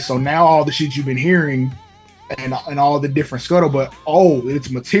 Okay, so now all the shit you've been hearing and all the different scuttlebutt, it's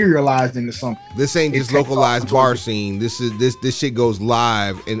materialized into something. This ain't just localized bar scene. This shit goes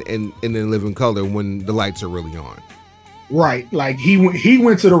live in living color when the lights are really on. Right, like he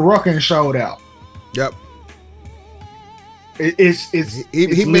went to the Rucker and showed out. Yep. He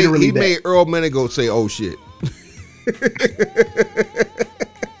made Earl Menego say, "Oh shit."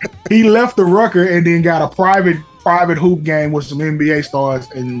 He left the Rucker and then got a private hoop game with some NBA stars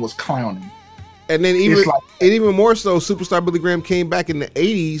and was clowning. And then even more so, Superstar Billy Graham came back in the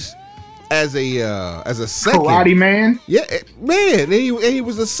 '80s as a second Karate Man. Yeah, man, and he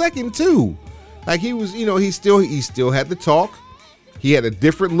was a second too. Like he was, he still had the talk. He had a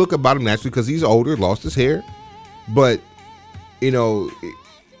different look about him naturally because he's older, lost his hair, but the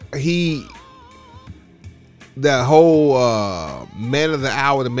whole man of the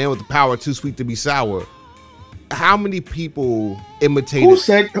hour, the man with the power, too sweet to be sour. How many people imitated?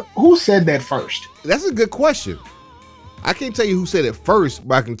 Who said that first? That's a good question. I can't tell you who said it first,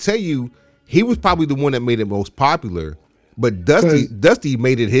 but I can tell you he was probably the one that made it most popular. But Dusty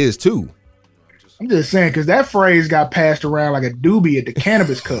made it his too. I'm just saying, because that phrase got passed around like a doobie at the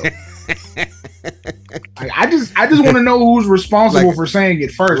Cannabis Cup. I just want to know who's responsible for saying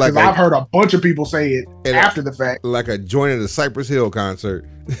it first, because I've heard a bunch of people say it after the fact. Like a joint at a Cypress Hill concert.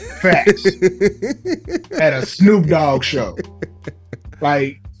 Facts. At a Snoop Dogg show.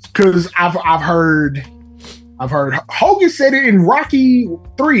 Like, because I've heard Hogan said it in Rocky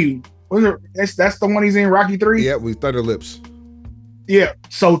 3. That's the one he's in, Rocky 3? Yeah, with Thunder Lips. Yeah,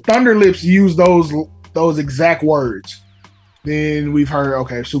 so Thunder Lips used those exact words. Then we've heard,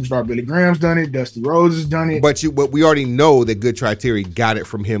 Superstar Billy Graham's done it, Dusty Rhodes has done it. But we already know that Good Tri Terry got it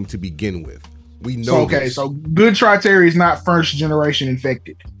from him to begin with. We know. So Good Tri Terry is not first generation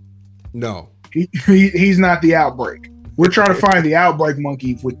infected. No, he's not the outbreak. We're trying to find the outbreak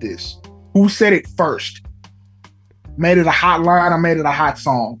monkey with this. Who said it first? Made it a hot line or made it a hot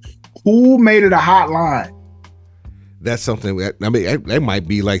song? Who made it a hot line? That's something. That might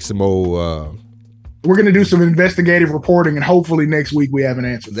be like some old. We're going to do some investigative reporting, and hopefully next week we have an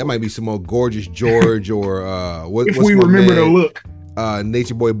answer. That might be some old Gorgeous George or if we remember the look.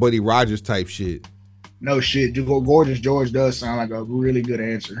 Nature Boy Buddy Rogers type shit. No shit. Gorgeous George does sound like a really good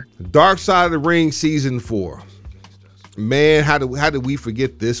answer. Dark Side of the Ring season 4. Man, how did we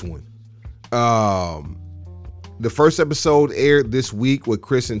forget this one? The first episode aired this week with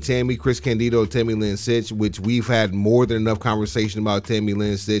Chris Candido, Tammy Lynn Sitch, which we've had more than enough conversation about Tammy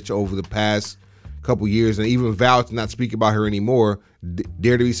Lynn Sitch over the past couple years, and even vowed to not speak about her anymore.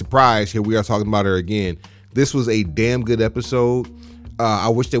 Dare to be surprised, here we are talking about her again. This was a damn good episode. I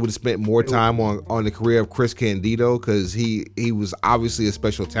wish they would have spent more time on the career of Chris Candido, because he was obviously a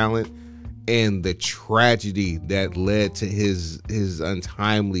special talent, and the tragedy that led to his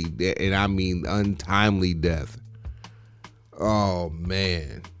untimely, and I mean untimely, death. Oh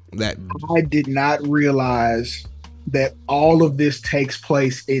man, I did not realize that all of this takes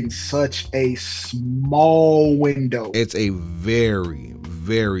place in such a small window. It's a very,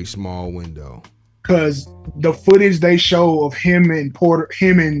 very small window. Because the footage they show of him and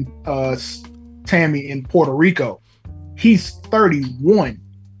Tammy in Puerto Rico, he's 31.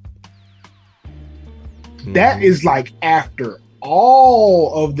 Mm-hmm. That is like after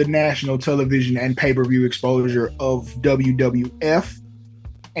all of the national television and pay-per-view exposure of WWF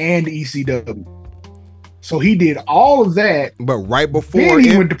and ECW. So he did all of that. But right before then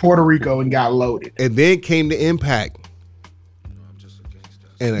he went to Puerto Rico and got loaded. And then came to Impact.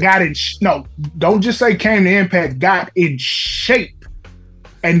 And don't just say came to Impact, got in shape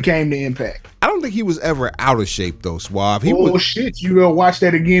and came to Impact. I don't think he was ever out of shape though, Suave. Shit, you go watch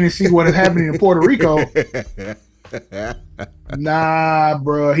that again and see what is happening in Puerto Rico. Nah,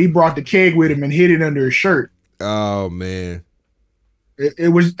 bro. He brought the keg with him and hid it under his shirt. Oh man. It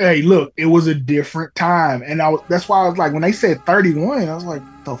was, hey, look, it was a different time. And that's why I was like, when they said 31, I was like,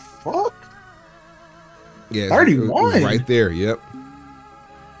 the fuck? Yeah, 31. It was right there, yep.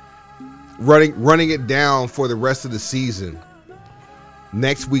 Running it down for the rest of the season.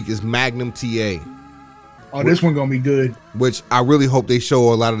 Next week is Magnum TA. Oh, this one gonna be good. Which I really hope they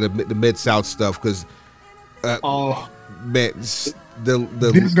show a lot of the Mid-South stuff, because man, this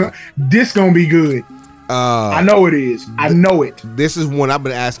gonna be good. I know it is. I know it. This is one I've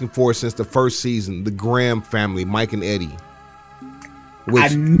been asking for since the first season. The Graham family, Mike and Eddie.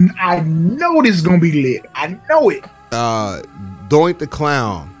 Which, I know this is gonna be lit. I know it. Doink the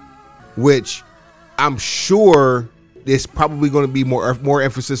Clown, which I'm sure there's probably going to be more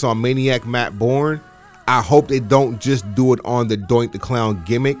emphasis on Maniac Matt Bourne. I hope they don't just do it on the Doink the Clown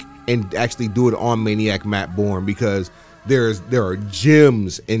gimmick and actually do it on Maniac Matt Bourne, because there are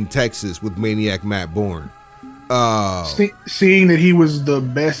gems in Texas with Maniac Matt Bourne. Seeing that he was the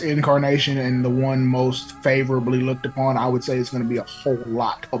best incarnation and the one most favorably looked upon, I would say it's going to be a whole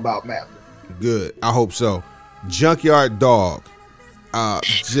lot about Matt Bourne. Good. I hope so. Junkyard Dog.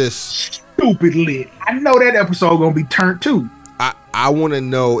 Just stupid lit. I know that episode going to be turned too. I want to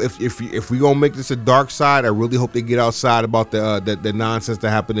know if we gonna make this a dark side. I really hope they get outside about the nonsense that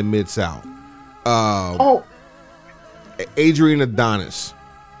happened in Mid-South. Adrian Adonis,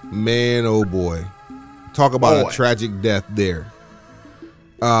 man, oh boy, talk about a tragic death there.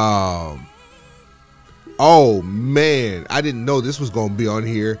 Oh man, I didn't know this was gonna be on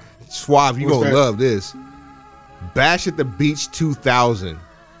here. Suave, you gonna love this. Bash at the Beach 2000,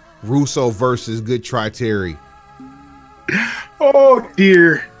 Russo versus Good Try Terry. Oh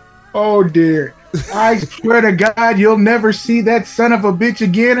dear. I swear to God, you'll never see that son of a bitch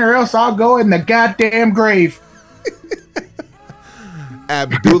again, or else I'll go in the goddamn grave.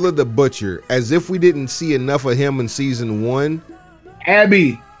 Abdullah the Butcher, as if we didn't see enough of him in season 1.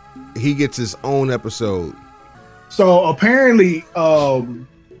 Abby, he gets his own episode. So apparently,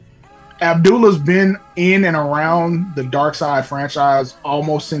 Abdullah's been in and around the Dark Side franchise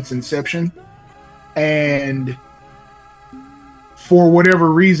almost since inception, and for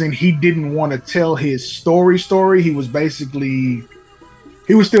whatever reason, he didn't want to tell his story. He was still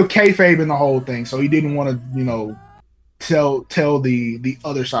kayfabing the whole thing, so he didn't want to, tell the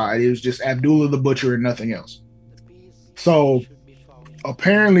other side. It was just Abdullah the Butcher and nothing else. So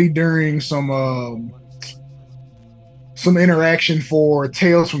apparently, during some interaction for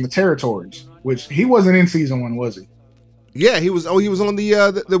Tales from the Territories, which he wasn't in season 1, was he? Yeah, he was. Oh, he was on the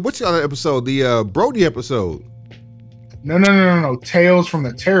what's the other episode? The Brody episode. No. Tales from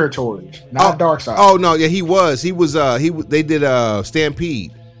the Territories, not Dark Side. Oh no, yeah, he was. They did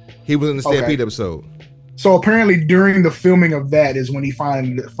Stampede. He was in the Stampede episode. So apparently, during the filming of that is when he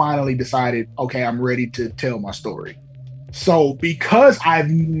finally decided, okay, I'm ready to tell my story. So because I've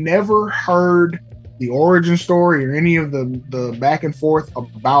never heard the origin story or any of the back and forth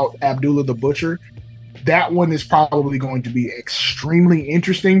about Abdullah the Butcher, that one is probably going to be extremely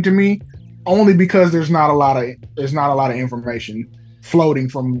interesting to me. Only because there's not a lot of information floating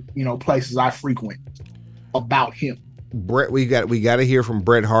from places I frequent about him. Brett, we got to hear from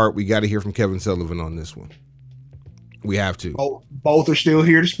Bret Hart. We got to hear from Kevin Sullivan on this one. We have to. Both are still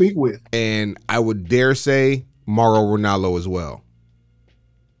here to speak with, and I would dare say Mauro Ranallo as well.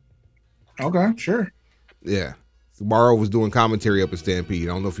 Okay, sure. Yeah, Mauro was doing commentary up at Stampede.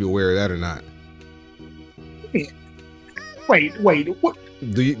 I don't know if you're aware of that or not. Wait, what?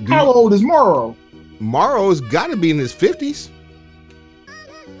 How old is Mauro? Mauro's got to be in his 50s.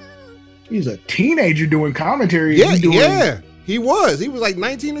 He's a teenager doing commentary. Yeah, he was. He was like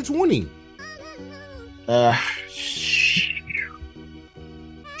 19 or 20.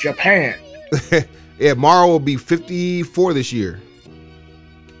 Japan. Yeah, Mauro will be 54 this year.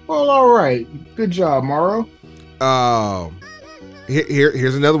 Well, all right. Good job, Mauro.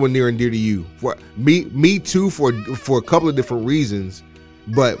 Here's another one near and dear to you. For me too, for a couple of different reasons,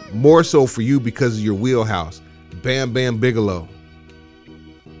 but more so for you because of your wheelhouse. Bam Bam Bigelow.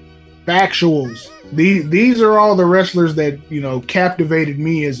 Factuals. These are all the wrestlers that captivated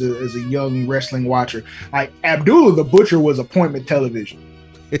me as a young wrestling watcher. Like Abdullah the Butcher was appointment television.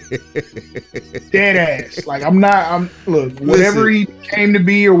 Dead ass. Like look, whatever he came to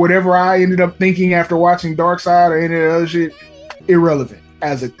be or whatever I ended up thinking after watching Dark Side or any of that other shit, irrelevant.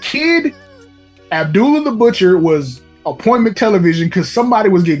 As a kid, Abdullah the Butcher was appointment television because somebody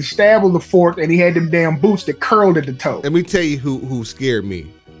was getting stabbed with a fork and he had them damn boots that curled at the toe. Let me tell you who scared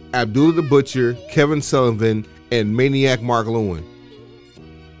me. Abdullah the Butcher, Kevin Sullivan, and Maniac Mark Lewin.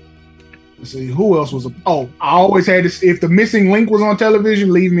 Let's see, who else was I always had this. If the missing link was on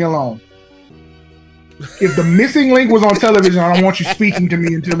television, leave me alone. If the missing link was on television, I don't want you speaking to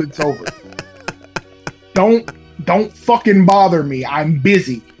me until it's over. Don't fucking bother me. I'm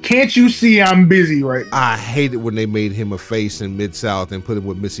busy. Can't you see I'm busy right now? I hated when they made him a face in Mid-South and put him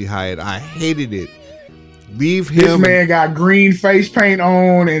with Missy Hyatt. I hated it. Leave him. This man got green face paint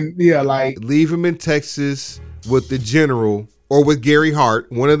on and leave him in Texas with the General or with Gary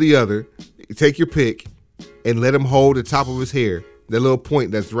Hart, one or the other. Take your pick and let him hold the top of his hair. That little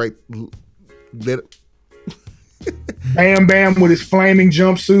point that's right. Bam Bam with his flaming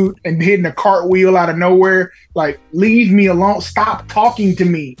jumpsuit and hitting a cartwheel out of nowhere. Like, leave me alone. Stop talking to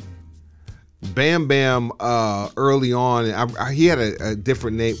me. Bam Bam, early on, he had a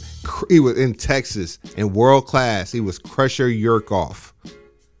different name. He was in Texas in World Class. He was Crusher Yurkoff.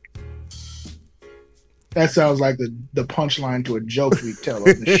 That sounds like the punchline to a joke we tell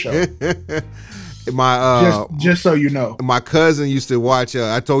on this show. Just so you know, my cousin used to watch.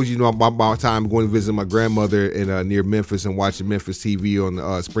 I told you, about my time going to visit my grandmother in near Memphis and watching Memphis TV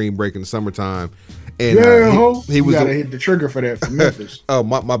on spring break in the summertime. And he was gotta hit the trigger for that for Memphis. Oh,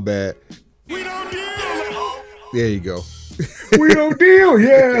 my bad. We don't deal. There you go. We don't deal,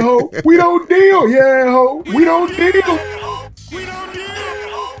 yeah, ho. We don't deal, yeah, ho. We don't deal. We don't deal.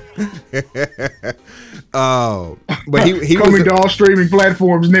 Oh, but he coming was to all streaming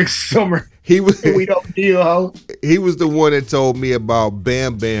platforms next summer. He was. We don't deal, ho. He was the one that told me about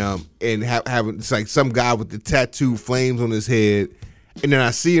Bam Bam and having it's like some guy with the tattoo flames on his head, and then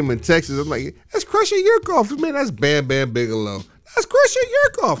I see him in Texas. I'm like, that's Crusher Yurkoff, man. That's Bam Bam Bigelow. That's Crusher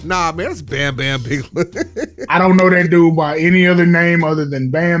Yurkoff. Nah, man, that's Bam Bam Bigelow. I don't know that dude by any other name other than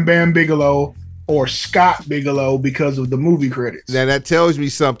Bam Bam Bigelow or Scott Bigelow because of the movie credits. Now that tells me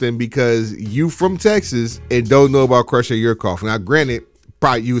something because you from Texas and don't know about Crusher Yurkoff. Now, granted,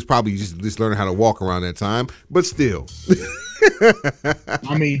 you was probably just learning how to walk around that time, but still.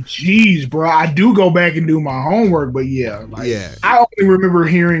 I mean, geez, bro, I do go back and do my homework, but yeah, I only remember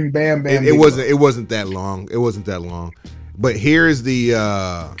hearing Bam Bam. It wasn't that long. It wasn't that long. But here's the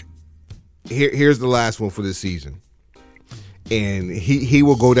last one for this season, and he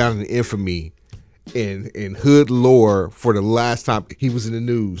will go down in infamy in hood lore for the last time he was in the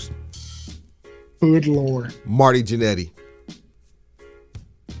news. Hood lore. Marty Jannetty.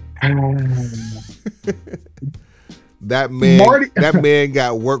 That man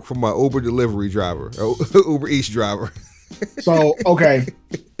got work from an Uber delivery driver, Uber Eats driver. So, okay,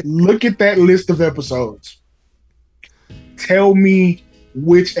 look at that list of episodes. Tell me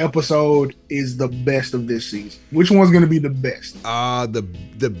which episode is the best of this season. Which one's going to be the best?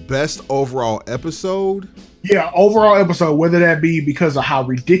 The best overall episode? Yeah, overall episode, whether that be because of how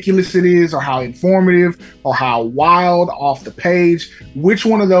ridiculous it is or how informative or how wild off the page. Which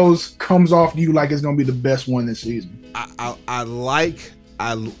one of those comes off to you like it's going to be the best one this season? I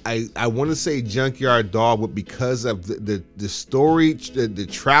want to say Junkyard Dog, but because of the story, the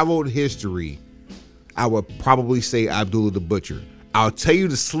traveled history, I would probably say Abdullah the Butcher. I'll tell you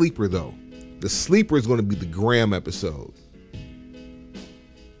the sleeper though. The sleeper is going to be the Graham episode.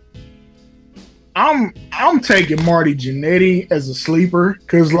 I'm taking Marty Jannetty as a sleeper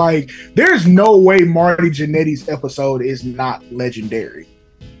because there's no way Marty Jannetty's episode is not legendary.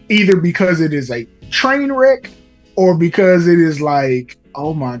 Either because it is a train wreck or because it is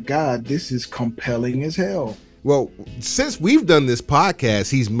oh my God, this is compelling as hell. Well, since we've done this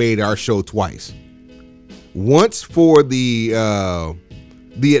podcast, he's made our show twice. Once for the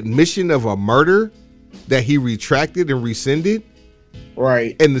admission of a murder that he retracted and rescinded.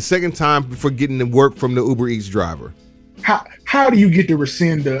 Right. And the second time for getting the work from the Uber Eats driver. How do you get to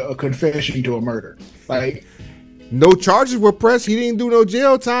rescind a confession to a murder? No charges were pressed. He didn't do no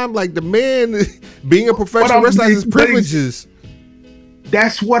jail time. The man being a professional wrestler has his privileges.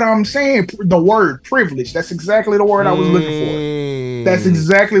 That's what I'm saying. The word privilege. That's exactly the word I was looking for. That's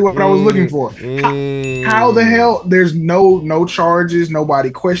exactly what I was looking for. How the hell? There's no charges.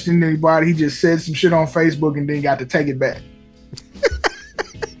 Nobody questioned anybody. He just said some shit on Facebook and then got to take it back.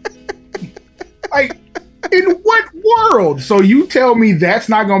 In what world? So you tell me that's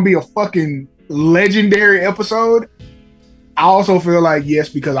not going to be a fucking legendary episode? I also feel yes,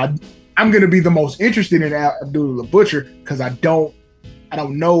 because I'm going to be the most interested in Abdullah the Butcher because I don't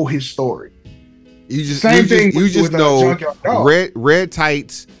know his story. You just know red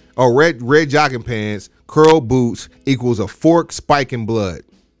tights or red jogging pants, curl boots equals a fork, spike, and blood.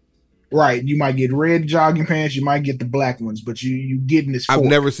 Right. You might get red jogging pants. You might get the black ones, but you getting this fork. I've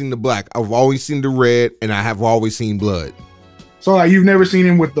never seen the black. I've always seen the red, and I have always seen blood. So you've never seen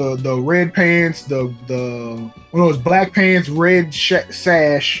him with the red pants, those black pants, red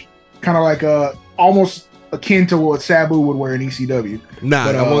sash, kind of almost akin to what Sabu would wear in ECW.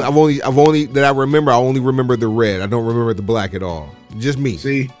 Nah, but, I've only that I remember. I only remember the red. I don't remember the black at all. Just me.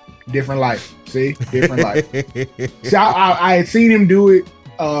 See, different life. See, different life. See, I had seen him do it.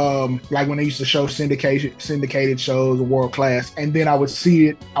 When they used to show syndicated shows, World Class, and then I would see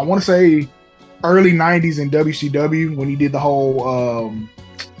it. I want to say early '90s in WCW when he did the whole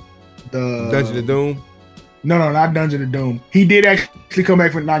the Dungeon of Doom. No, not Dungeon of Doom. He did actually come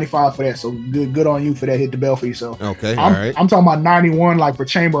back for 95 for that, so good on you for that. Hit the bell for yourself. Okay, all right. I'm talking about 91, like for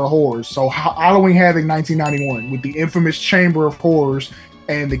Chamber of Horrors. So Halloween Havoc 1991 with the infamous Chamber of Horrors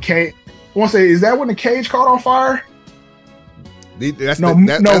and the cage. I want to say, is that when the cage caught on fire?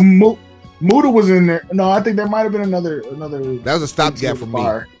 Muda was in there. No, I think there might have been another. That was a stopgap for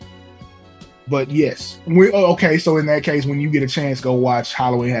me. But yes, okay. So in that case, when you get a chance, go watch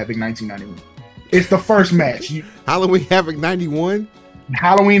Halloween Havoc 1991. It's the first match. Halloween Havoc 91.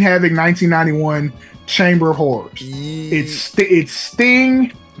 Halloween Havoc 1991 Chamber of Horrors. It's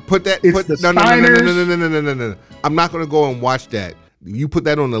Sting. Put that. No. I'm not gonna go and watch that. You put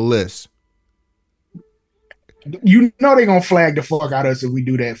that on the list. You know they're gonna flag the fuck out of us if we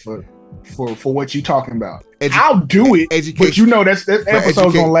do that for what you talking about. I'll do it, but you know that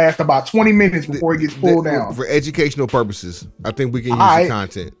episode's gonna last about 20 minutes before it gets pulled down. For educational purposes, I think we can use the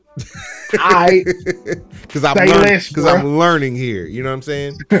content. Because I'm learning here. You know what I'm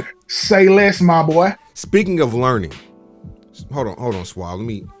saying? Say less, my boy. Speaking of learning, hold on, Swab.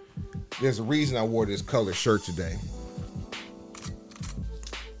 There's a reason I wore this color shirt today.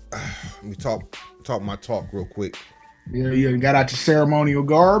 Let me talk my talk real quick. Yeah, you got out your ceremonial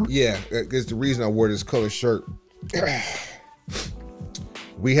garb. Yeah, that's the reason I wore this color shirt.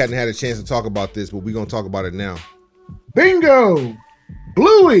 We hadn't had a chance to talk about this, but we're gonna talk about it now. Bingo,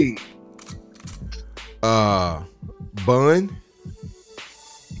 Bluey. Bun.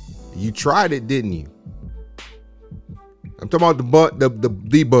 You tried it, didn't you? I'm talking about the bun,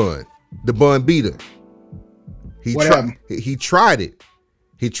 the bun beater. He tried it.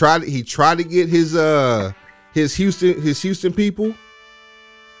 He tried to get his Houston people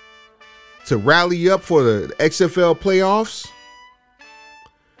to rally up for the XFL playoffs,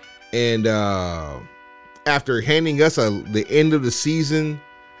 and after handing us the end of the season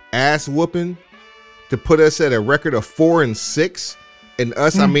ass whooping to put us at a record of 4-6, and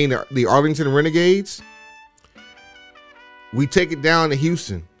us, I mean the Arlington Renegades, we take it down to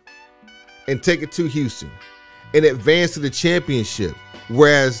Houston and take it to Houston and advance to the championship,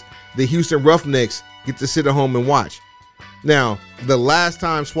 whereas the Houston Roughnecks get to sit at home and watch. Now, the last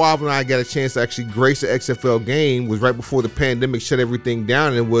time Suave and I got a chance to actually grace the XFL game was right before the pandemic shut everything down,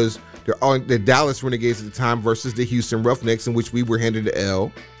 and it was the Dallas Renegades at the time versus the Houston Roughnecks, in which we were handed the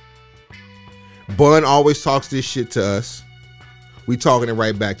L. Bun always talks this shit to us. We talking it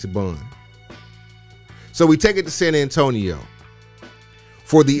right back to Bun. So we take it to San Antonio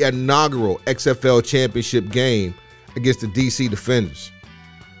for the inaugural XFL championship game against the DC Defenders.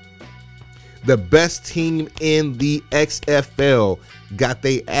 The best team in the XFL got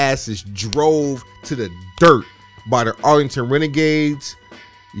their asses drove to the dirt by the Arlington Renegades.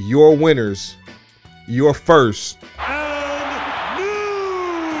 Your winners, your first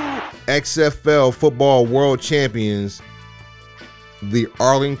XFL football world champions, the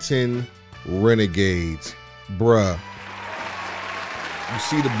Arlington Renegades. Bruh, you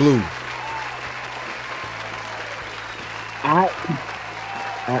see the blue. I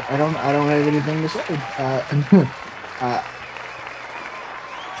don't have anything to say.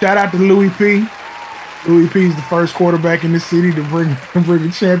 Shout out to Louis P. Louis P is the first quarterback in the city to bring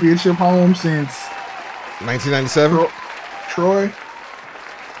a championship home since 1997. Troy.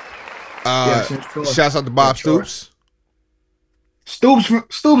 Since Troy. Shouts out to Bob Stoops. Stoops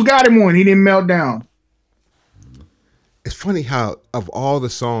got him one. He didn't melt down. It's funny how of all the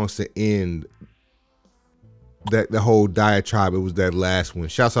songs to end that the whole diatribe, it was that last one.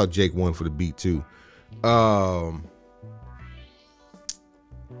 Shouts out Jake One for the beat too.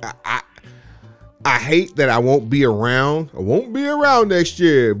 I hate that I won't be around. I won't be around next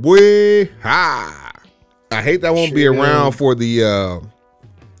year, boy. I hate that I won't be around for the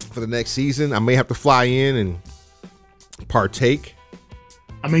next season. I may have to fly in and partake.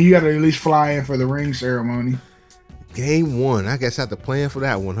 I mean, you got to at least fly in for the ring ceremony. Game 1. I guess I have to plan for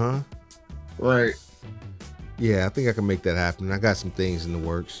that one, huh? Right. Yeah, I think I can make that happen. I got some things in the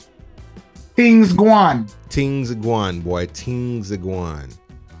works. Tings Guan, boy. Tings Guan.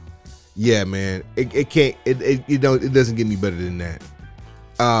 Yeah, man. It can't. It doesn't get any better than that.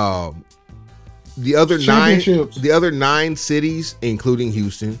 The other 9 cities, including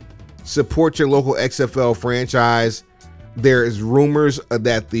Houston, support your local XFL franchise. There is rumors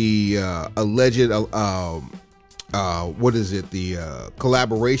that the alleged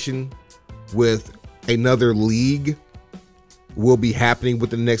collaboration with another league will be happening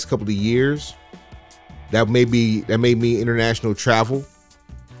within the next couple of years. That may mean international travel.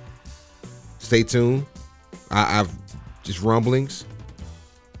 Stay tuned. I've just rumblings,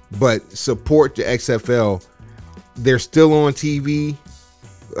 but support the XFL. They're still on TV.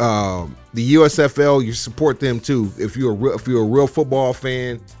 The USFL, you support them too. If you're a real football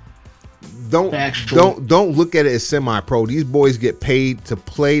fan, don't look at it as semi-pro. These boys get paid to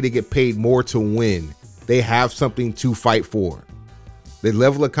play. They get paid more to win. They have something to fight for. The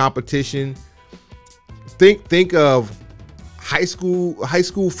level of competition. Think of high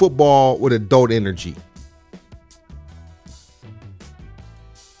school football with adult energy.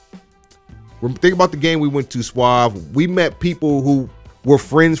 Think about the game we went to, Suave. We met people who were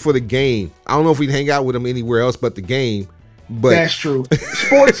friends for the game. I don't know if we'd hang out with them anywhere else but the game. But that's true.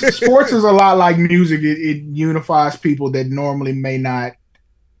 Sports is a lot like music. It unifies people that normally may not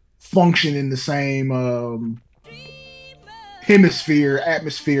function in the same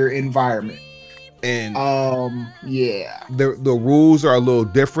atmosphere, environment. And yeah, the rules are a little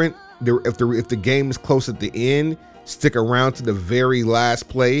different. If the game is close at the end, stick around to the very last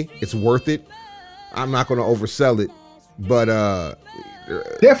play. It's worth it. I'm not going to oversell it, but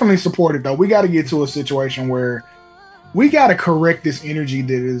definitely support it though. We got to get to a situation where we got to correct this energy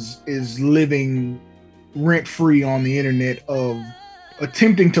that is living rent free on the internet of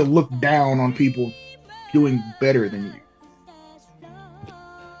attempting to look down on people doing better than you.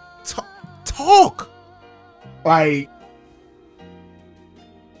 Talk. Like,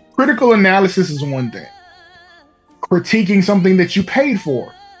 critical analysis is one thing. Critiquing something that you paid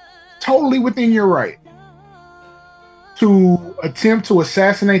for, totally within your right. To attempt to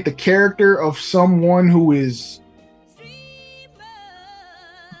assassinate the character of someone who is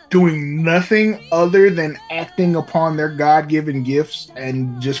doing nothing other than acting upon their God-given gifts,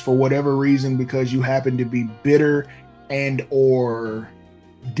 and just for whatever reason, because you happen to be bitter and or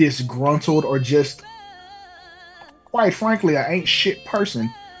disgruntled or just, quite frankly, I ain't shit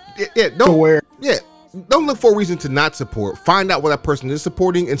person. Don't look for a reason to not support. Find out what that person is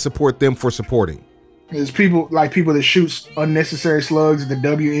supporting and support them for supporting. There's people that shoot unnecessary slugs at the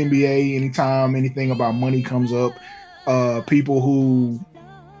WNBA anytime anything about money comes up. People who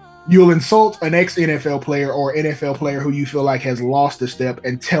you'll insult an ex-NFL player or NFL player who you feel like has lost a step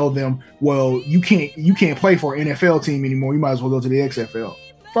and tell them, well, you can't play for an NFL team anymore. You might as well go to the XFL.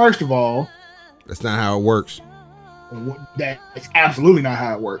 First of all, that's not how it works. That's absolutely not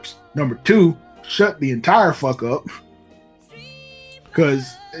how it works. Number two, shut the entire fuck up.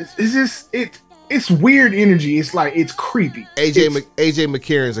 Because it's weird energy. It's like, it's creepy. AJ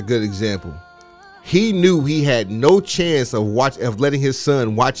McCarron's a good example. He knew he had no chance of letting his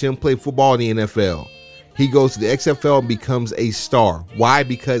son watch him play football in the NFL. He goes to the XFL and becomes a star. Why?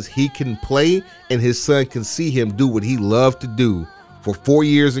 Because he can play and his son can see him do what he loved to do for 4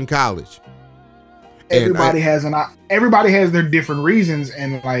 years in college. Everybody has their different reasons,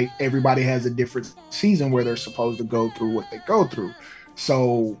 and like everybody has a different season where they're supposed to go through what they go through.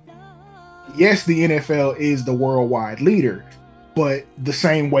 So yes, the NFL is the worldwide leader, but the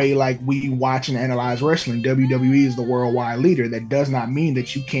same way like we watch and analyze wrestling, WWE is the worldwide leader. That does not mean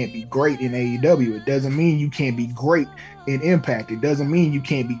that you can't be great in AEW. It doesn't mean you can't be great in Impact. It doesn't mean you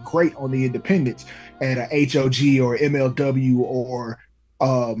can't be great on the independents at a HOG or MLW or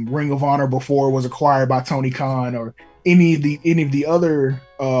Ring of Honor before it was acquired by Tony Khan, or any of the other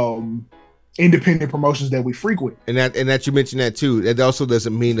independent promotions that we frequent. And that you mentioned that too. That also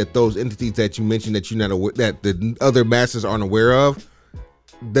doesn't mean that those entities that you mentioned that you're not aware, that the other masters aren't aware of,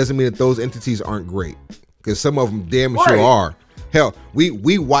 doesn't mean that those entities aren't great. Because some of them damn sure are. Hell,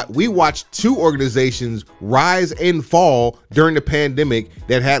 we watched two organizations rise and fall during the pandemic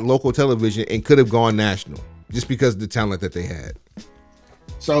that had local television and could have gone national just because of the talent that they had.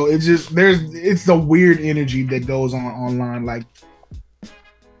 So it's just it's the weird energy that goes on online, like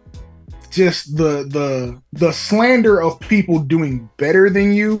just the slander of people doing better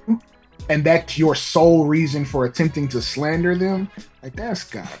than you, and that's your sole reason for attempting to slander them. Like I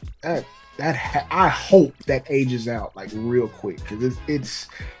hope that ages out like real quick, because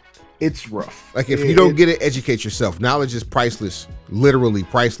it's rough. Like if you don't get it, educate yourself. Knowledge is priceless, literally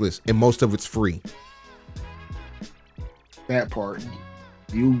priceless, and most of it's free. That part.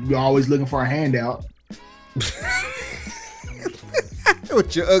 You're always looking for a handout.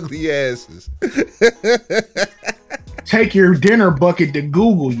 With your ugly asses. Take your dinner bucket to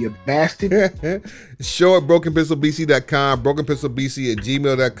Google, you bastard. Show at brokenpencilbc.com,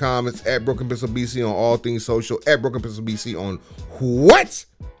 brokenpencilbc@gmail.com. It's at brokenpencilbc on all things social, at brokenpencilbc on what?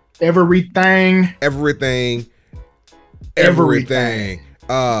 Everything.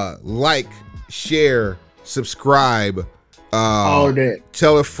 Like, share, subscribe. All that.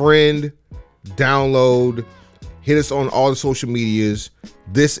 Tell a friend, download, hit us on all the social medias.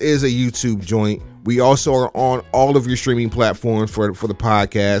 This is a YouTube joint. We also are on all of your streaming platforms for the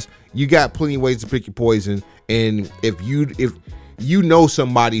podcast. You got plenty of ways to pick your poison. And if you know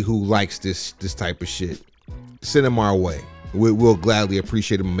somebody who likes this type of shit, send them our way. We'll gladly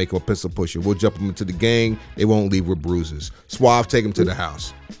appreciate them and make them a pencil pusher. We'll jump them into the gang. They won't leave with bruises. Suave, take them to the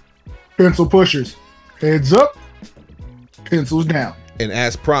house. Pencil pushers. Heads up. Pencils down. And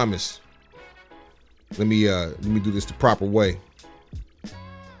as promised, let me do this the proper way.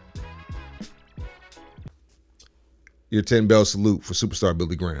 Your 10-bell salute for superstar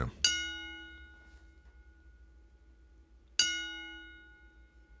Billy Graham.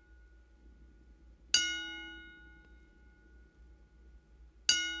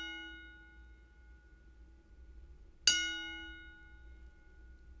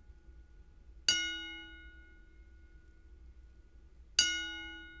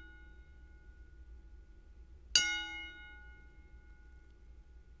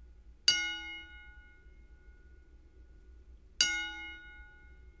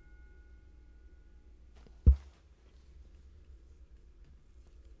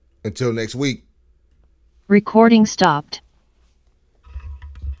 Until next week. Recording stopped.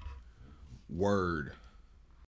 Word.